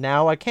afford it. And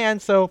now I can.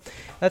 So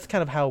that's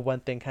kind of how one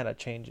thing kind of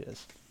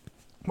changes.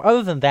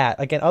 Other than that,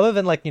 again, other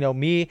than, like, you know,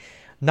 me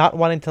not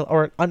wanting to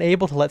or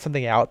unable to let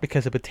something out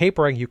because of the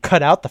tapering, you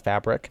cut out the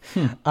fabric.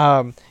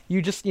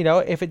 You just, you know,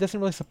 if it doesn't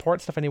really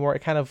support stuff anymore, it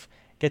kind of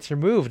gets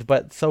removed.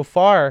 But so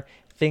far,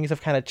 things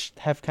have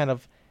kind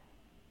of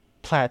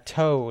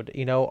plateaued.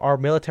 You know, our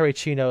military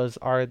chinos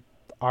are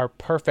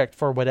perfect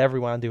for whatever we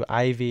want to do.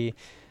 Ivy,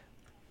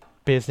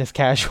 business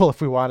casual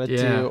if we wanted to,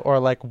 Yeah. or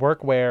like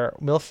workwear,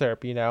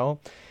 milsurp. You know,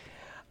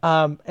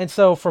 and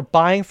so for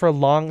buying for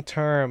long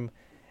term,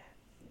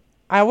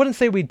 I wouldn't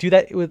say we do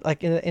that with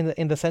like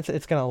in the sense that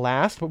it's gonna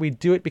last, but we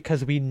do it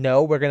because we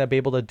know we're gonna be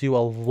able to do a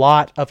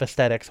lot of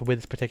aesthetics with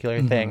this particular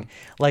thing.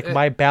 Like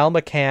my Bal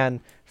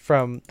McCann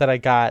from that I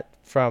got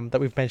from that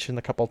we've mentioned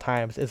a couple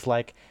times is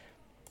like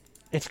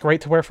it's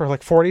great to wear for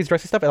like 40s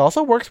dressy stuff. It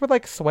also works with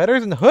like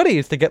sweaters and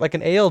hoodies to get like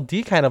an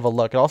ALD kind of a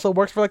look. It also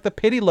works for like the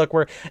pity look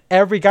where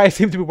every guy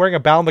seems to be wearing a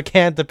Bal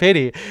McCann to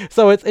pity.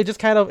 So it just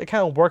kind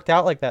of worked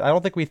out like that. I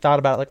don't think we thought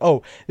about it like,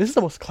 oh, this is the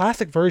most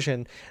classic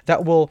version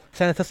that will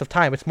stand the test of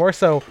time. It's more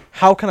so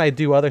how can I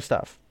do other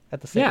stuff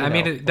at the same Yeah, I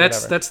mean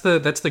whatever. that's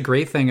the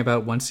great thing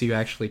about once you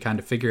actually kind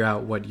of figure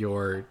out what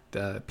your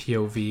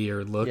POV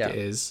or look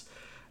is.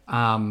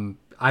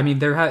 I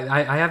mean,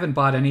 I haven't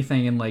bought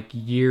anything in like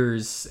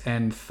years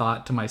and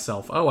thought to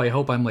myself, oh, I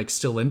hope I'm like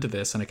still into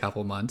this in a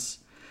couple months.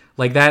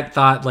 Like that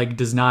thought like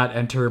does not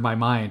enter my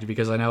mind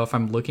because I know if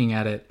I'm looking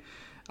at it,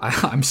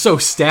 I'm so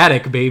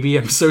static, baby.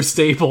 I'm so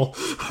stable.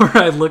 Or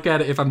I look at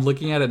it if I'm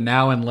looking at it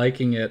now and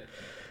liking it.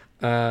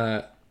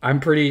 I'm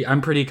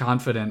pretty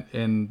confident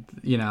in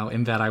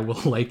in that I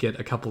will like it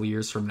a couple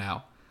years from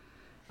now.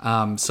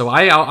 So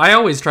I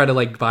always try to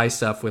like buy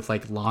stuff with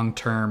like long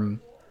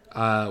term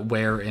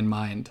wear in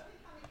mind.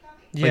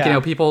 Yeah.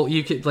 Like people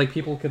could like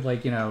people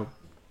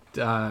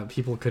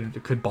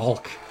could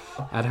balk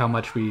at how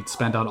much we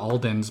spend on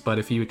Aldens, but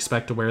if you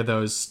expect to wear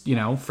those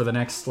for the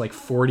next like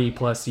 40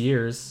 plus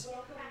years,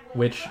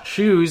 which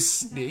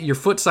shoes your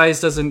foot size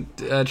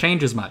doesn't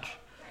change as much.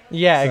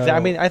 Yeah, exactly. I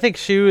mean, I think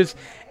shoes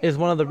is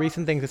one of the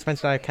recent things that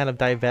Spencer and I kind of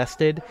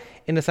divested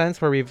in a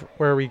sense where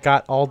we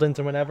got Aldens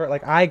and whatever.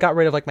 Like I got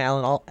rid of like my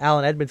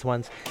Allen Edmonds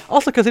ones,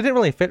 also because they didn't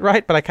really fit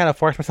right, but I kind of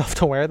forced myself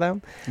to wear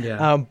them.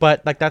 Yeah.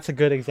 But like that's a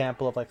good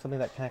example of like something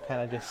that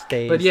kind of just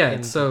stays. But yeah,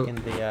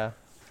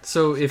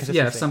 so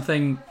if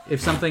something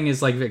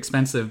is like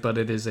expensive, but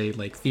it is a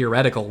like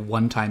theoretical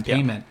one-time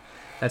payment,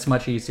 that's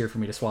much easier for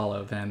me to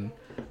swallow than,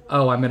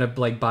 oh, I'm gonna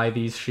like buy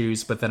these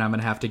shoes, but then I'm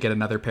gonna have to get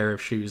another pair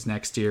of shoes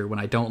next year when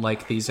I don't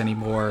like these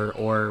anymore,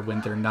 or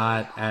when they're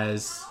not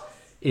as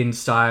in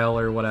style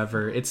or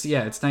whatever. It's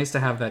nice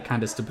to have that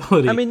kind of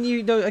stability. I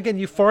mean, again,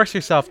 you force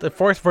yourself to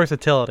force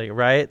versatility,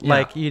 right? Yeah.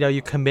 Like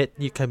you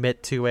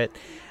commit to it.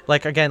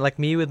 Like again, like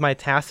me with my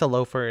Tassa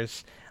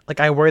loafers. Like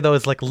I wear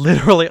those like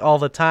literally all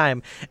the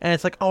time, and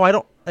it's like, oh, I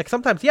don't like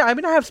sometimes. Yeah, I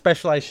mean, I have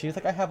specialized shoes.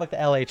 Like I have like the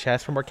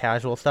LHS for more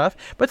casual stuff.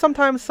 But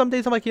sometimes, some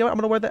days I'm like, you know what?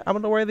 I'm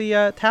gonna wear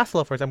the tassel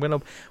loafers. I'm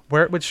gonna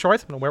wear it with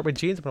shorts. I'm gonna wear it with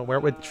jeans. I'm gonna wear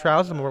it with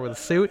trousers. I'm gonna wear it with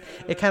a suit.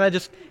 It kind of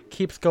just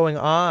keeps going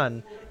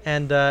on,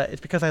 and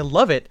it's because I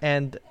love it,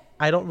 and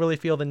I don't really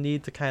feel the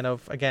need to kind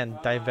of again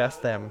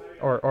divest them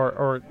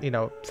or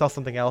sell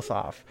something else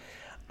off.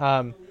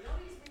 And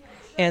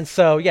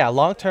so yeah,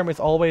 long term is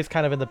always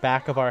kind of in the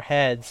back of our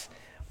heads.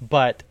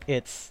 But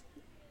it's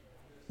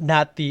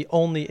not the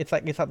only. It's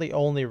not the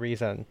only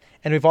reason.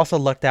 And we've also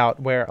looked out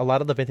where a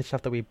lot of the vintage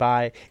stuff that we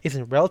buy is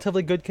in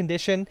relatively good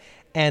condition,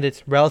 and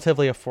it's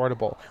relatively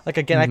affordable. Like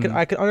again,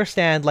 I could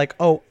understand like,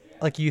 oh,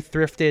 like you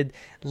thrifted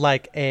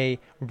like a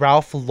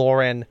Ralph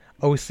Lauren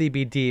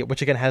OCBD,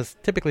 which again has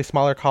typically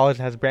smaller collars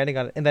and has branding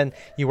on it, and then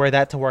you wear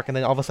that to work, and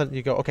then all of a sudden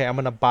you go, okay, I'm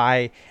gonna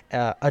buy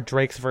a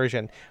Drake's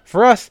version.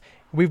 For us,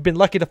 we've been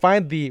lucky to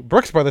find the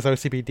Brooks Brothers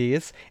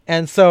OCBDs,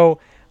 and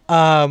so.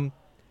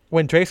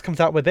 When Drake's comes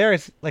out with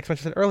theirs, like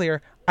Spencer said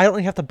earlier, I don't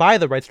really have to buy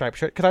the red stripe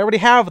shirt because I already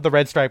have the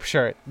red stripe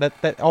shirt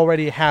that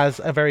already has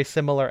a very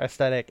similar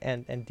aesthetic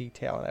and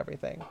detail and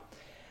everything.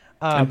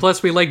 And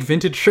plus, we like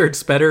vintage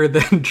shirts better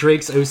than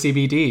Drake's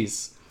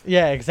OCBDs.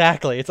 Yeah,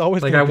 exactly. It's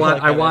always like I want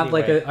a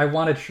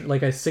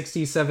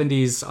 60s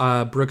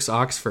 70s Brooks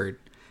Oxford.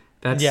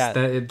 That's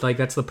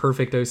the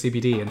perfect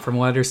OCBD. And from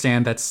what I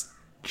understand, that's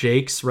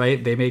Jake's,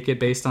 right? They make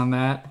it based on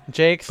that.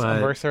 Jake's,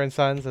 Mercer and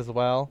Sons as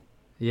well.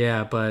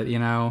 Yeah, but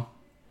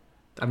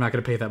I'm not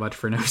going to pay that much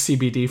for an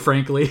OCBD,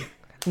 frankly.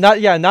 Not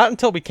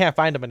until we can't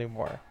find them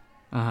anymore.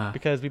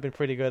 Because we've been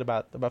pretty good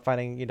about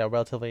finding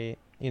relatively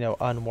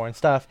unworn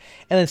stuff.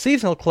 And then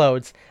seasonal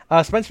clothes.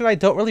 Spencer and I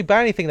don't really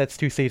buy anything that's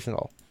too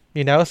seasonal.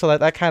 So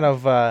that kind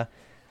of.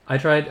 I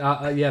tried.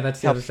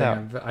 That's the other thing.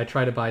 Out. I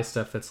try to buy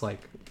stuff that's like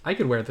I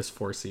could wear this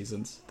 4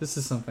 seasons. This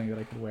is something that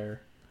I could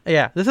wear.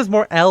 Yeah, this is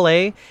more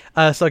LA.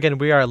 So again,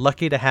 we are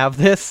lucky to have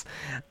this.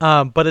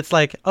 But it's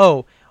like,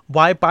 oh.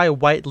 Why buy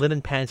white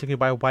linen pants? You can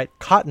buy white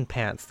cotton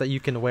pants that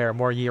you can wear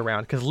more year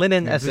round. Because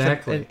linen,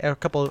 exactly. as we said a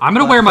couple. I'm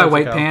gonna wear my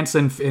white pants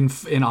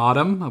in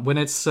autumn when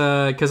it's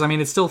because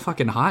it's still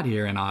fucking hot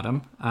here in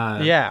autumn.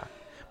 Yeah,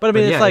 but I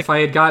mean, it's like if I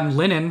had gotten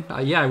linen,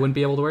 I wouldn't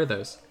be able to wear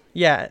those.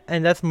 Yeah,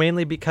 and that's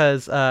mainly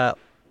because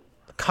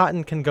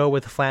cotton can go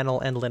with flannel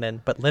and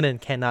linen, but linen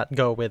cannot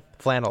go with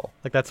flannel.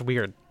 Like that's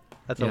weird.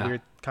 That's a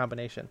weird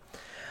combination.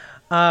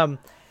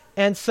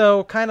 And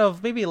so kind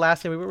of maybe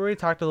lastly, we already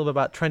talked a little bit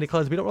about trendy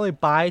clothes. We don't really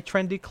buy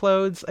trendy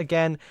clothes.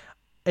 Again,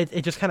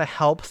 it just kind of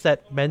helps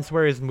that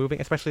menswear is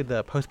moving, especially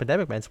the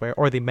post-pandemic menswear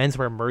or the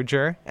menswear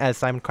merger, as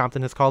Simon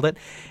Crompton has called it.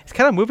 It's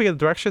kind of moving in the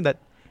direction that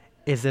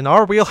is in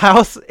our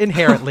wheelhouse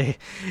inherently.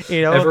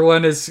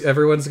 Everyone's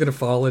gonna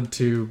fall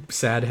into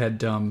sad head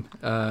dumb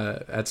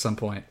at some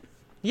point.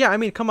 Yeah, I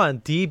mean, come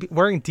on,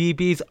 wearing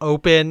DBs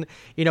open,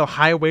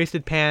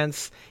 high-waisted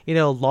pants,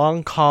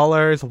 long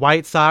collars,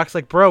 white socks.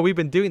 Like, bro, we've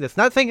been doing this.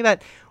 Not saying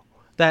that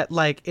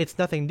like it's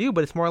nothing new,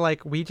 but it's more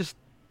like we just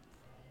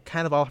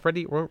kind of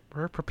already we're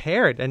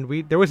prepared,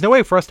 and there was no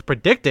way for us to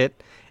predict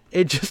it.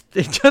 It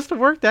just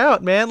worked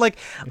out, man. Like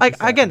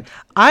again,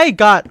 I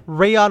got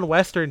rayon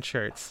Western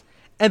shirts,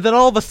 and then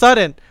all of a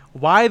sudden,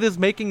 Wythe is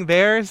making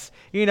theirs,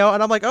 and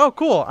I'm like, oh,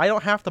 cool. I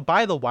don't have to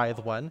buy the Wythe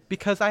one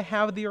because I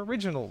have the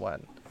original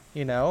one.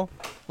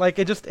 Like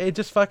it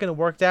just fucking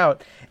worked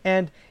out.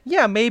 And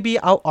yeah, maybe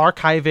I'll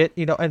archive it,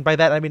 and by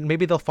that I mean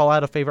maybe they'll fall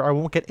out of favor. I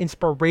won't get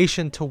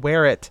inspiration to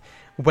wear it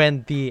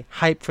when the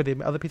hype for the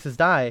other pieces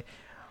die.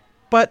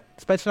 But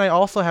Spencer and I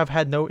also have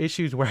had no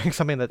issues wearing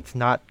something that's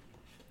not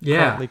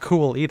currently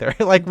cool either.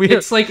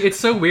 It's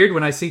so weird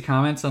when I see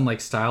comments on like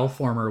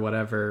Styleform or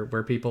whatever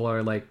where people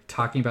are like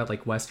talking about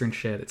like Western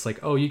shit. It's like,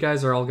 oh, you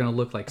guys are all gonna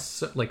look like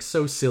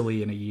so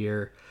silly in a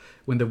year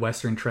when the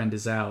Western trend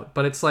is out.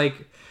 But it's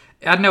like,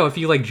 I don't know, if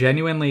you like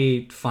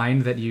genuinely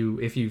find that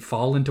if you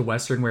fall into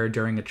Western wear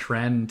during a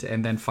trend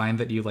and then find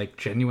that you like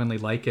genuinely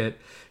like it,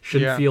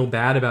 shouldn't feel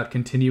bad about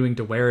continuing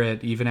to wear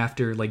it even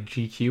after like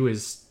GQ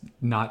is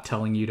not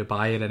telling you to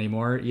buy it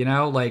anymore,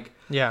 like,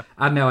 I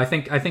don't know. I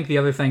think the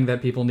other thing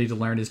that people need to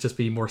learn is just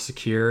be more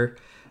secure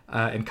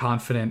and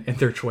confident in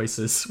their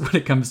choices when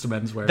it comes to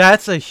menswear.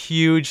 That's a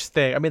huge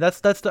thing. I mean,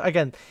 that's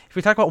again, if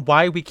we talk about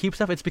why we keep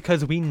stuff, it's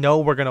because we know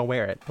we're going to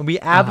wear it. We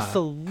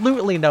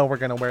absolutely know we're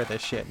going to wear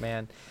this shit,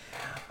 man.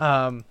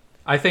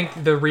 I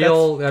think the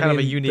real that's kind of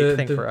a unique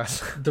thing for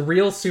us. The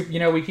real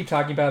super, we keep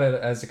talking about it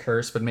as a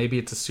curse, but maybe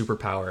it's a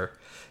superpower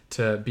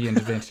to be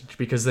into vintage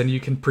because then you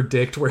can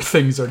predict where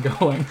things are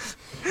going.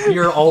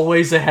 You're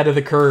always ahead of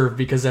the curve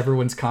because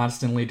everyone's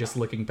constantly just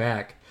looking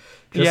back.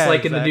 Just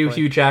like in the new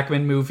Hugh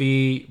Jackman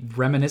movie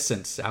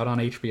Reminiscence out on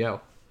HBO.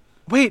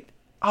 Wait.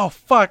 Oh,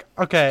 fuck.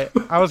 Okay.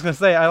 I was going to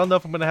say, I don't know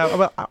if I'm going to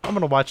have... I'm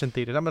going to watch in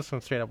theaters. I'm just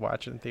going to straight up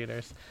watch it in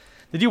theaters.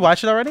 Did you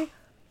watch it already?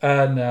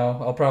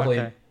 No.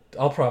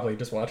 I'll probably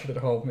just watch it at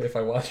home if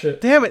I watch it.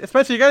 Damn it!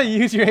 Especially you gotta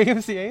use your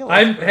AMC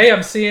A-list.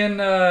 I'm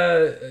seeing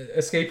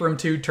Escape Room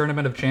 2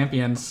 Tournament of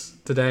Champions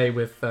today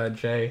with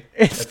Jay.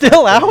 It's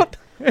still out?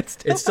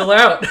 It's still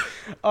out.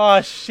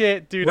 Oh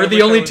shit, dude! We're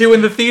the only two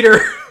in the theater.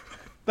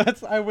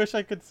 I wish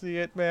I could see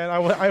it, man.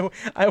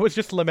 I was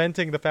just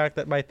lamenting the fact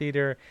that my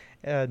theater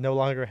no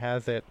longer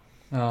has it.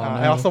 Oh, no.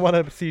 I also want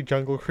to see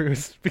Jungle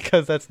Cruise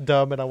because that's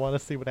dumb, and I want to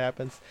see what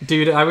happens.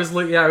 Dude, I was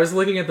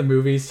looking at the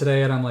movies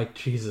today, and I'm like,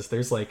 Jesus,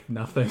 there's like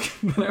nothing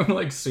that I'm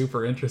like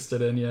super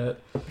interested in yet.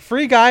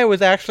 Free Guy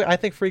was I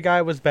think Free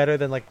Guy was better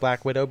than like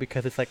Black Widow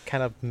because it's like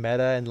kind of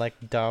meta and like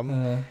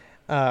dumb.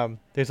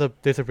 There's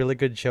a really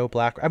good Joe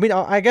Black. I mean,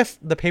 I guess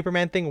the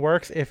Paperman thing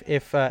works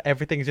if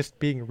everything's just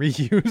being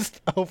reused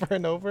over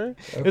and over.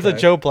 Okay. There's a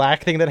Joe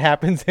Black thing that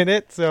happens in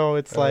it, so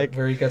it's like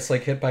where he gets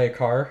like hit by a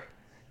car.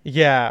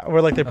 Yeah,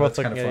 or like they're both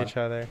looking at each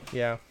other.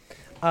 Yeah,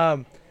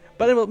 but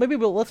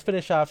let's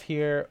finish off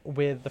here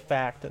with the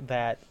fact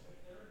that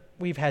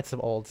we've had some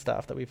old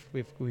stuff that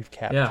we've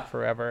kept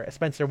forever.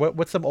 Spencer,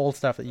 what's some old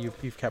stuff that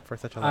you've kept for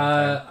such a long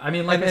time? I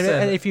mean, like I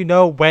said, and if you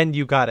know when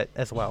you got it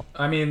as well.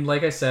 I mean,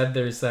 like I said,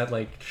 there's that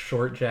like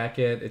short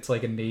jacket. It's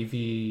like a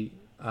navy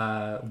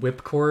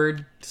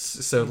whipcord,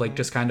 so like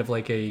just kind of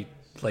like a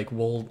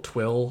wool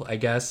twill, I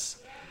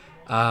guess.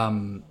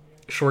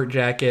 Short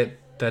jacket.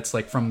 That's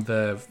like from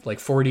the like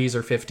 40s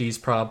or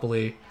 50s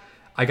probably.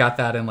 I got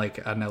that in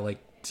like, I don't know, like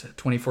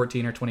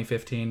 2014 or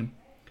 2015.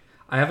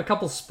 I have a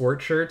couple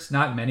sport shirts,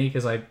 not many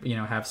because I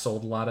have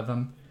sold a lot of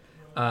them.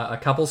 A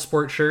couple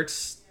sport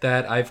shirts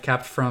that I've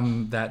kept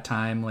from that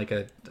time, like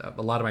a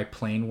lot of my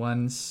plain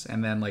ones,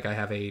 and then like I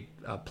have a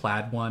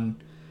plaid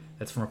one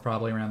that's from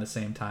probably around the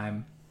same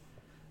time.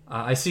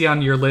 I see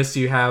on your list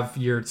you have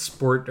your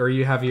sport, or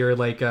you have your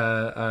like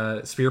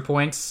spear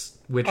points,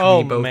 which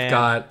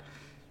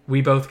we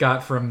both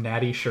got from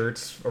Natty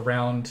Shirts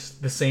around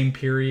the same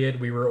period.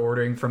 We were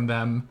ordering from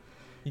them.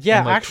 Yeah,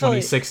 in like actually,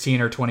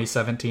 2016 or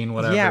 2017,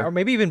 whatever. Yeah, or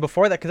maybe even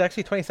before that, because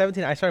actually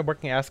 2017 I started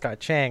working at Ascot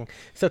Chang.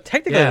 So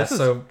technically this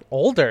is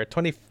older,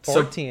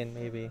 2014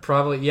 maybe.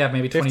 Probably,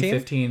 maybe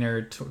 2015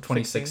 or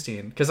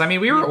 2016. Because I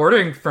mean, we were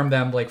ordering from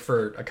them like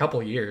for a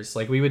couple years.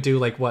 Like we would do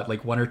like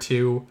one or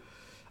two.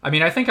 I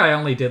mean, I think I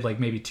only did like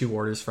maybe 2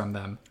 orders from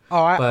them.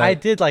 Oh, I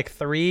did like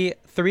three.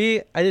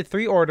 I did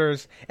 3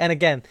 orders, and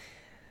again,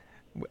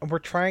 we're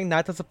trying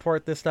not to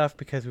support this stuff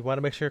because we want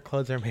to make sure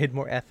clothes are made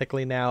more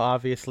ethically now.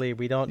 Obviously,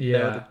 we don't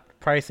know the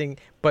pricing.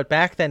 But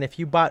back then, if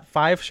you bought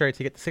 5 shirts,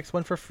 you get the 6th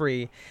one for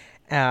free.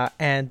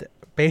 And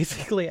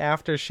basically,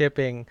 after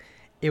shipping,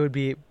 it would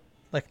be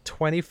like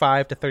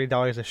 $25 to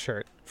 $30 a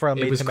shirt for a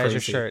made-to-measure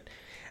shirt.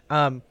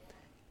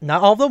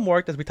 Not all of them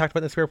worked, as we talked about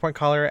in the Spear Point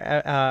Collar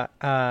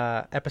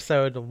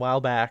episode a while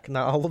back.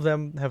 Not all of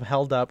them have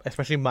held up,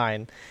 especially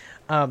mine.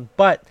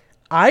 But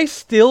I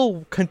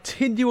still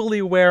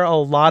continually wear a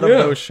lot of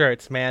those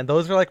shirts, man.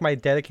 Those are like my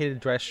dedicated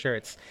dress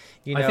shirts.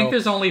 You know? I think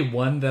there's only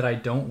one that I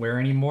don't wear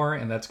anymore,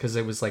 and that's because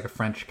it was like a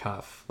French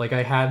cuff. Like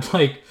I had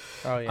like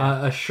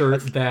a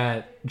shirt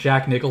that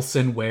Jack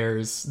Nicholson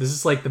wears. This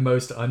is like the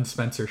most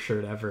unspencer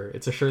shirt ever.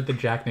 It's a shirt that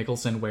Jack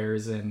Nicholson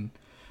wears in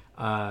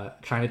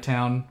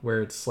Chinatown,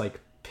 where it's like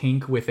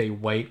pink with a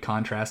white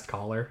contrast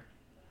collar.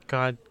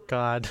 God.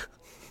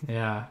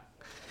 Yeah.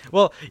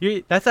 Well,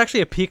 that's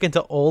actually a peek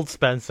into old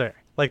Spencer.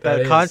 Like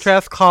that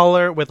contrast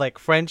collar with like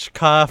French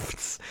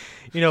cuffs,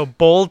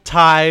 bold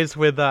ties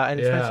with, and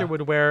Spencer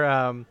would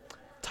wear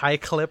tie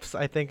clips,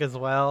 I think, as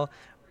well.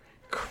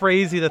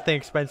 Crazy to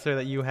think, Spencer,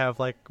 that you have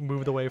like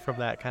moved away from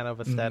that kind of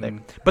aesthetic.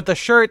 But the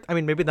shirt, I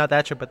mean, maybe not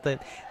that shirt, but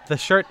the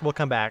shirt will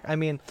come back. I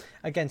mean,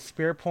 again,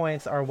 spear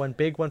points are one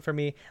big one for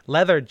me.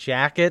 Leather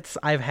jackets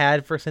I've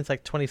had since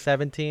like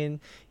 2017,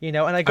 and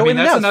I go.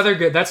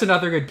 That's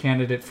another good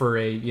candidate for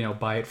a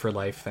buy it for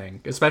life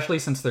thing, especially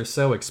since they're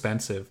so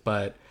expensive.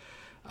 But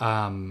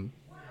I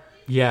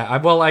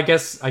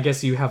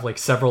guess you have like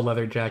several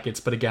leather jackets,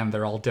 but again,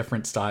 they're all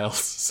different styles.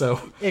 So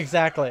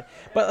exactly.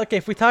 But okay,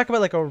 if we talk about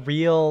like a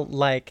real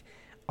like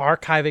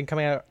archiving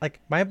coming out, like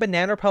my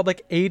Banana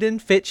Republic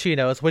Aiden Fit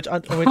Cheetos, which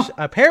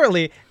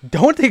apparently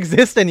don't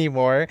exist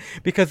anymore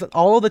because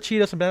all of the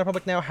Cheetos from Banana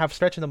Republic now have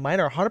stretch in them. Mine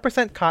are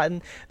 100%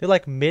 cotton. They're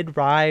like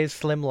mid-rise,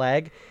 slim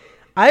leg.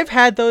 I've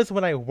had those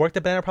when I worked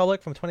at Banana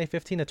Republic from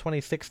 2015 to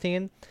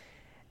 2016,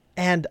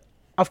 and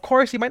of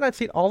course, you might not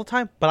see it all the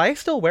time, but I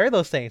still wear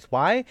those things.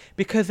 Why?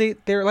 Because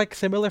they're like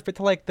similar fit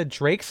to like the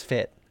Drake's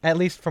fit, at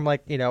least from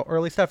like,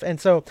 early stuff. And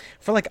so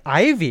for like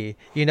Ivy,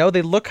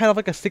 they look kind of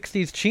like a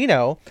 60s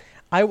chino.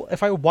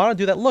 If I want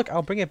to do that look,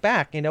 I'll bring it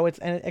back. And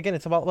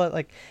it's about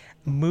like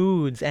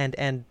moods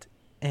and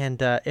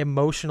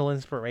emotional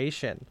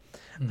inspiration.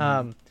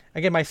 Mm-hmm.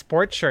 Again, my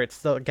sports shirts,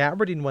 the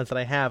gabardine ones that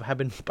I've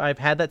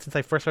had that since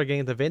I first started getting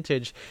into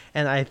vintage,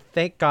 and I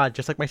thank God,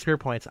 just like my spear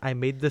points, I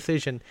made the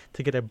decision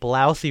to get a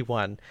blousey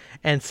one,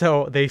 and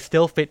so they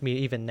still fit me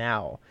even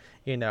now.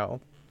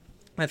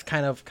 That's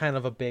kind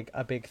of a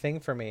big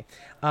thing for me.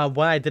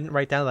 One I didn't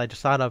write down that I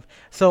just thought of.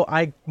 So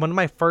one of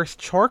my first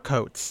chore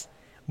coats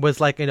was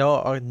like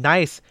a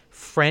nice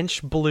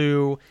French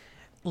blue.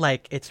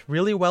 Like, it's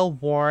really well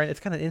worn. It's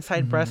got an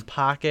inside breast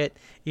pocket.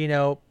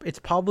 It's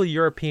probably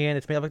European.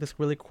 It's made of like this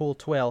really cool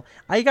twill.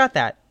 I got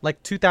that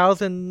like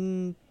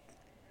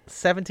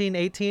 2017,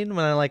 18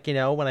 when I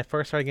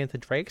first started getting into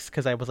Drake's,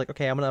 because I was like,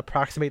 okay, I'm going to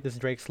approximate this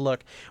Drake's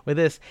look with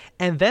this.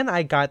 And then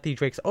I got the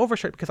Drake's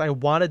overshirt because I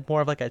wanted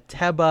more of like a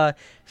Teba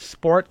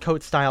sport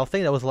coat style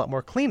thing that was a lot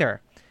more cleaner.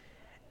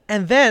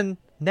 And then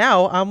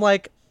now I'm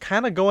like,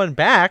 kind of going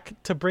back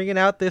to bringing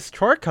out this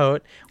chore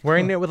coat,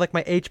 wearing it with like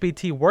my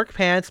HBT work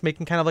pants,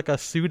 making kind of like a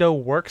pseudo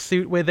work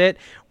suit with it,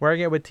 wearing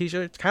it with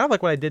t-shirts, kind of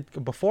like what I did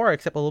before,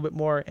 except a little bit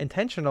more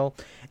intentional.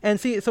 And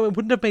so it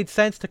wouldn't have made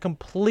sense to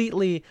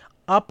completely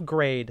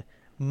upgrade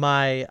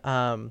my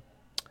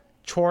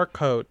chore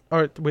coat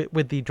or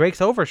with the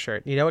Drake's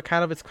overshirt.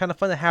 It's kind of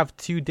fun to have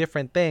two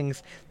different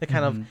things that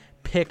kind of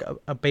pick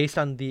based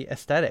on the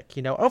aesthetic.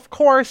 Of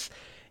course,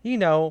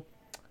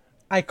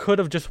 I could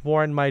have just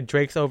worn my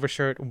Drake's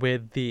overshirt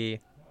with the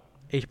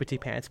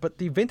HBT pants, but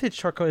the vintage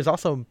short coat is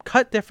also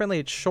cut differently.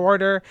 It's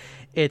shorter.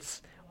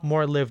 It's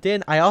more lived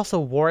in. I also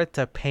wore it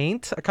to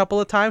paint a couple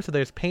of times, so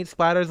there's paint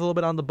splatters a little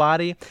bit on the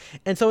body.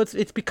 And so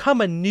it's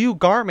become a new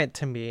garment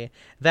to me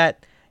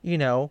that,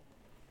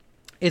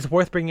 is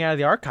worth bringing out of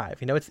the archive.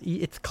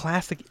 It's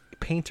classic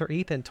Painter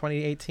Ethan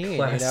 2018.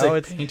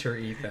 Classic Painter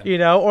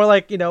Ethan. Or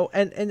like,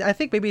 and I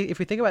think maybe if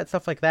you think about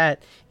stuff like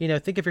that,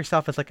 think of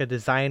yourself as like a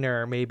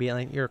designer, maybe, and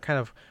like you're kind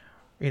of,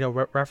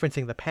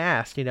 referencing the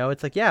past.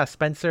 It's like, yeah,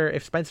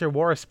 if Spencer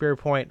wore a spear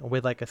point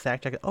with like a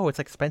sack jacket, it's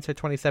like Spencer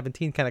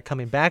 2017 kind of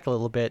coming back a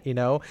little bit,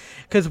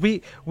 because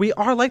we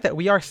are like that.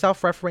 We are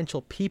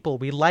self-referential people.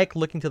 We like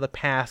looking to the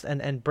past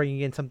and bringing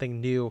in something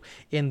new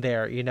in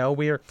there.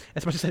 We're,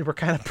 as much as we're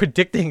kind of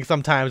predicting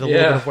sometimes a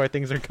little bit of where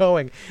things are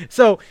going.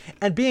 So,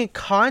 and being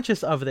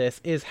conscious of this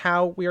is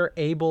how we are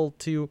able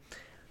to,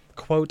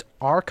 quote,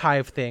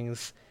 archive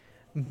things,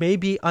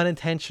 maybe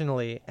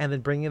unintentionally, and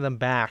then bringing them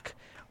back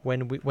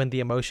when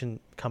the emotion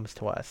comes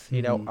to us.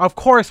 Of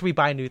course we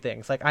buy new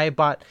things. Like I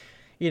bought,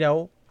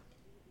 new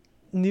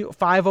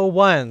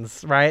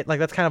 501s, right? Like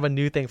that's kind of a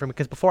new thing for me,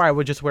 because before I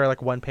would just wear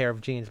like one pair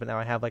of jeans, but now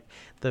I have like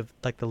the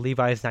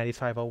Levi's 90s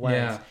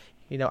 501s.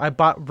 I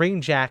bought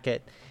Ring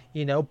Jacket,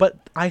 but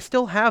I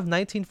still have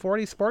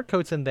 1940 sport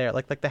coats in there,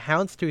 like the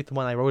Houndstooth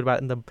one I wrote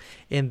about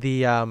in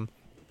the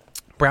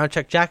Brown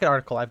Check Jacket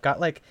article. I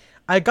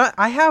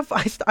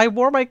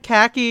wore my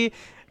khaki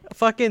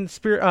fucking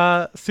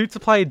Suit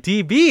Supply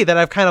DB that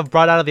I've kind of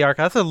brought out of the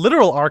archive. That's a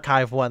literal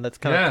archive one that's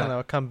kind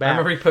of come back. I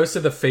remember he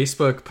posted the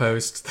Facebook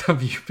post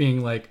of you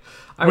being like,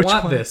 I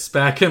want this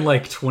back in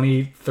like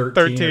 2013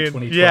 or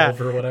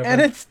 2012 or whatever.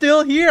 And it's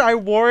still here. I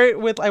wore it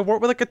with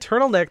like a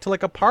turtleneck to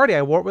like a party.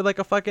 I wore it with like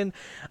a fucking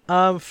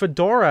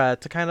fedora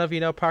to kind of,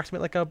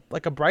 approximate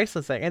like a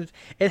bracelet thing. And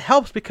it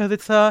helps because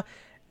it's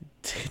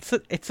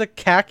It's a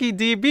khaki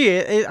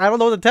DB. I don't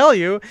know what to tell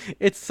you.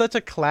 It's such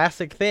a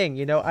classic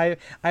thing,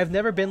 I've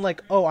never been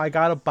like, oh, I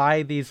gotta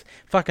buy these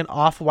fucking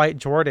off-white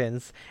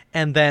Jordans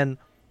and then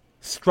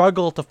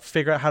struggle to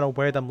figure out how to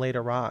wear them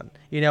later on.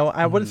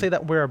 I wouldn't say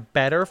that we're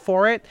better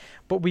for it,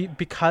 but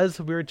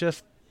because we're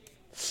just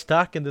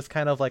stuck in this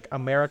kind of like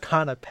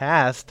Americana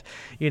past,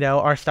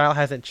 our style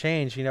hasn't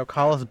changed.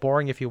 Call us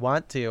boring if you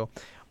want to,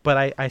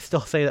 but I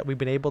still say that we've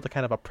been able to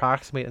kind of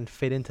approximate and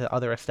fit into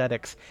other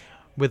aesthetics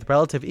with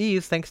relative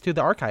ease thanks to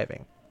the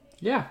archiving.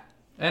 Yeah.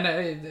 And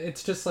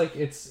it's just like,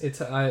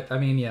 I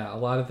mean, yeah, a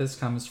lot of this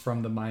comes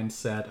from the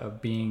mindset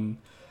of being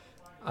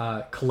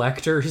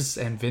collectors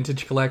and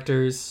vintage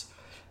collectors.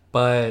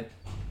 But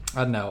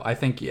I don't know. I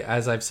think,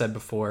 as I've said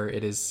before,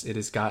 it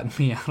has gotten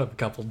me out of a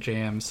couple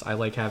jams. I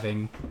like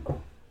having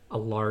a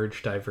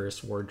large,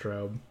 diverse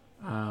wardrobe.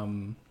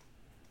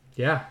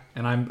 Yeah,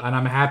 and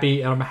I'm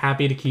happy. I'm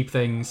happy to keep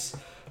things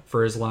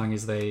for as long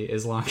as they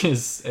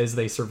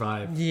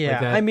survive. Yeah,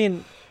 like that, I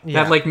mean,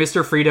 yeah. That like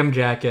Mr. Freedom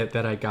jacket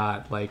that I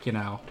got. Like,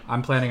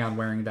 I'm planning on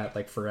wearing that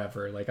like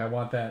forever. Like, I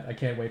want that. I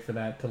can't wait for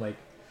that to like.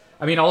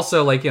 I mean,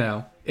 also, like,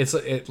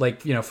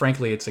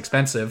 frankly, it's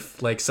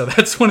expensive. Like, so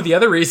that's one of the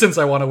other reasons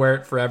I want to wear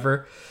it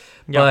forever.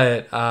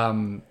 Yeah.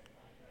 But,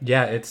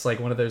 yeah, it's like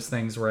one of those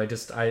things where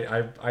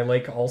I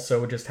like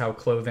also just how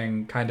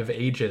clothing kind of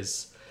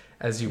ages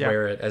as you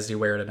wear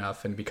it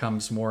enough and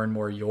becomes more and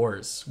more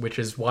yours, which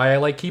is why I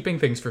like keeping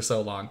things for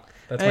so long.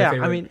 That's my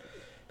favorite. I mean,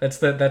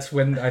 that's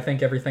when I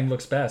think everything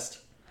looks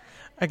best.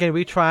 Again,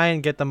 we try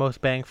and get the most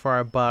bang for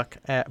our buck,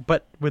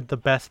 but with the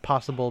best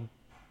possible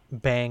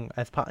bang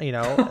as we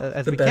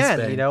can.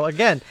 Bang.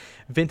 Again,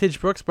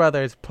 vintage Brooks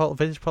Brothers,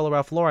 vintage Polo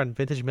Ralph Lauren,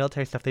 vintage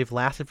military stuff, they've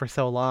lasted for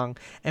so long,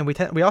 and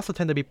we also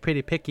tend to be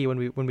pretty picky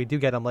when we do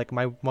get them. Like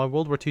my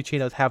World War II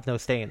chinos have no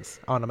stains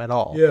on them at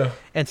all. Yeah.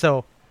 And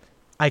so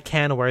I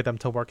can wear them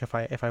to work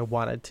if I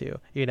wanted to.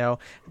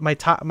 My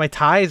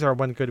ties are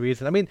one good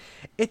reason. I mean,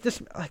 it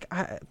just like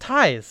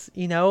ties.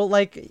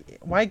 Like,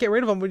 why get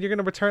rid of them when you're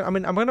gonna return? I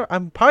mean,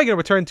 I'm probably gonna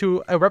return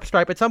to a rep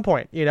stripe at some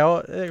point.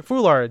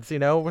 Foulards.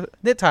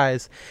 Knit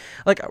ties.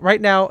 Like right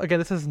now, again,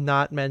 this is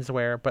not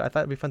menswear, but I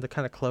thought it'd be fun to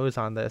kind of close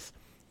on this.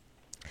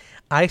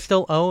 I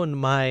still own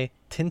my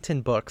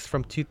Tintin books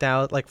from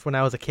 2000, like when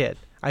I was a kid.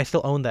 I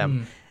still own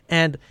them,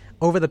 and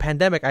over the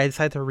pandemic, I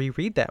decided to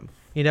reread them.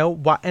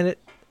 And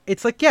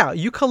it's like, yeah,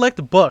 you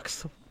collect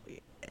books.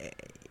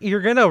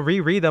 You're going to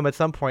reread them at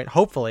some point,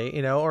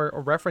 hopefully,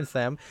 or reference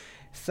them.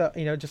 So,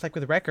 just like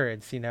with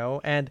records,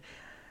 and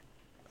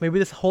maybe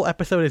this whole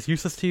episode is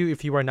useless to you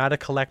if you are not a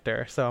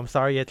collector. So I'm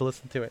sorry you had to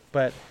listen to it,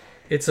 but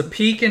it's a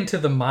peek into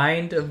the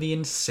mind of the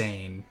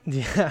insane.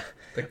 Yeah.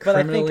 The but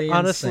I think, insane.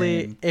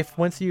 Honestly, if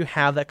once you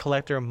have that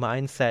collector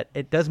mindset,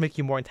 it does make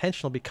you more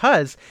intentional,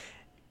 because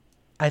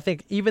I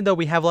think even though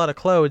we have a lot of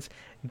clothes,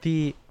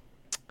 the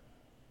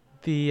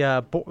what do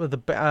you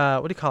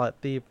call it?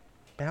 The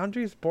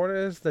boundaries,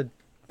 borders, the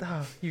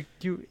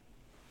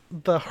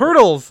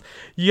hurdles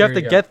you have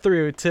to get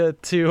through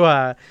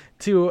to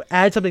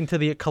add something to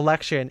the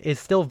collection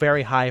is still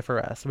very high for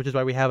us, which is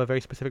why we have a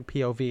very specific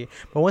POV.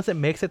 But once it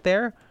makes it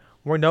there,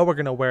 we're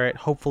going to wear it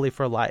hopefully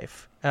for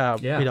life.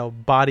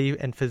 Body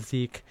and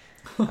physique,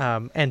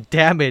 and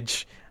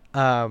damage,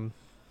 apart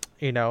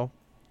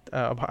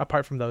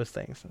from those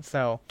things.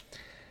 So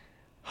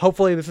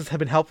hopefully this has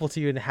been helpful to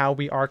you in how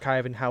we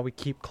archive and how we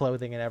keep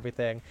clothing and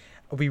everything.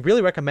 We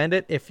really recommend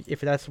it if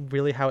that's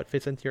really how it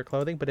fits into your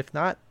clothing, but if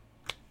not,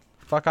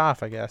 fuck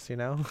off, I guess,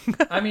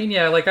 I mean,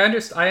 yeah, like I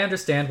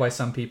understand why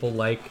some people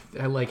like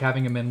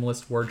having a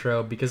minimalist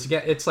wardrobe, because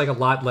it's like a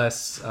lot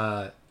less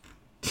I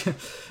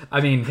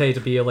mean, hey, to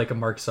be like a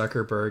Mark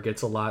Zuckerberg,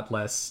 it's a lot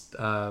less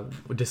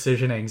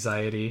decision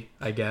anxiety,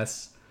 I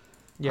guess.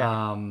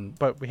 Yeah,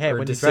 but hey,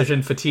 when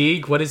decision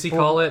fatigue, what does he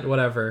call it?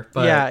 Whatever.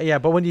 But yeah,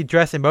 but when you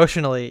dress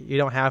emotionally, you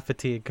don't have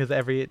fatigue, because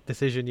every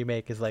decision you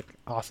make is like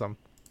awesome.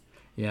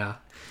 Yeah.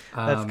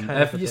 That's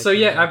kind of so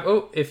yeah, I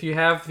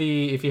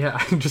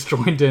just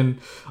joined in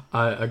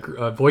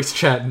a voice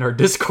chat in our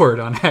Discord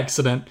on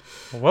accident.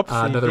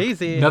 Whoopsie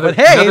daisy. Another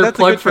that's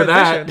plug a good for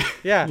that.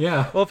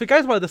 Yeah. Well, if you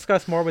guys want to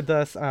discuss more with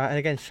us, and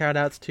again, shout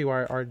outs to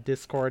our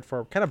Discord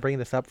for kind of bringing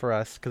this up for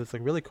us, because it's a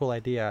really cool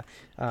idea.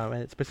 And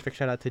a specific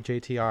shout out to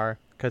JTR,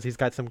 because he's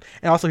got some,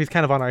 and also he's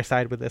kind of on our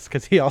side with this,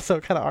 because he also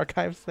kind of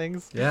archives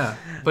things. Yeah.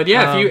 But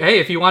yeah,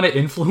 if you want to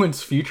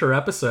influence future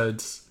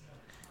episodes,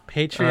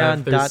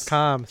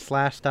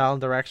 Patreon.com/style and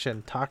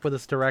direction. Talk with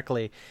us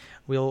directly.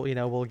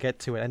 We'll get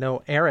to it. I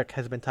know Eric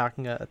has been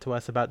talking to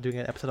us about doing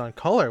an episode on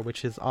color,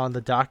 which is on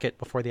the docket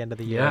before the end of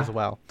the year as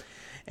well.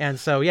 And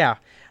so,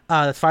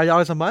 that's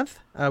 $5 a month.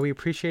 We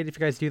appreciate it if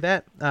you guys do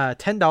that.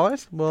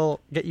 $10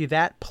 will get you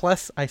that,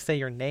 plus I say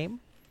your name.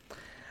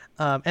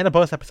 And a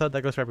bonus episode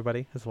that goes for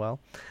everybody as well.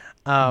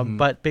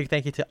 But big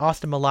thank you to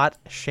Austin Malott,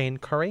 Shane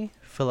Curry,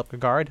 Philip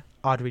Gagard,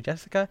 Audrey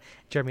Jessica,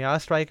 Jeremy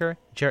Ostreicher,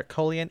 Jarrett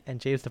Colian, and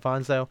James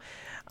DeVonzo.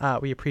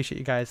 We appreciate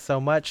you guys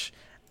so much.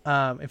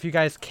 If you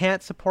guys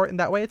can't support in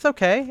that way, it's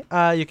okay.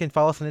 You can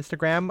follow us on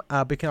Instagram.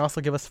 But you can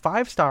also give us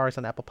 5 stars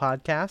on Apple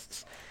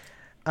Podcasts.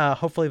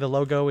 Hopefully the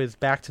logo is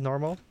back to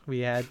normal. We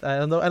had I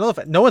don't know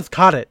if no one's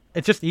caught it.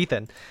 It's just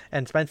Ethan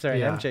and Spencer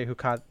and MJ who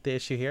caught the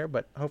issue here,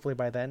 but hopefully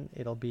by then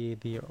it'll be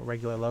the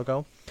regular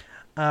logo.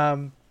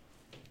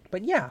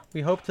 But yeah,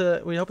 we hope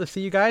to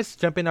see you guys.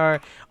 Jump in our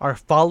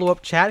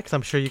follow-up chat because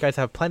I'm sure you guys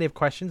have plenty of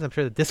questions. I'm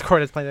sure the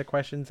Discord has plenty of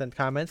questions and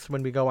comments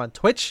when we go on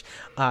Twitch,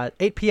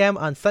 8 p.m.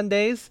 on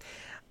Sundays.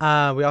 We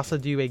also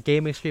do a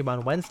gaming stream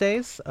on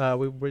Wednesdays,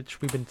 which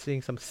we've been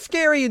seeing some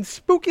scary and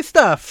spooky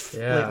stuff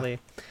lately.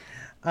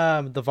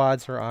 The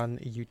VODs are on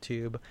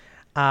YouTube.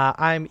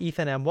 I'm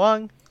Ethan M.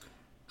 Wong.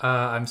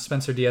 I'm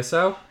Spencer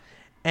DSO.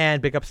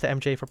 And big ups to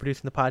MJ for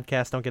producing the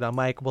podcast. Don't get on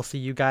mic. We'll see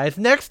you guys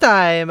next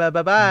time.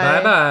 Bye-bye.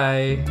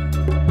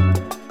 Bye-bye.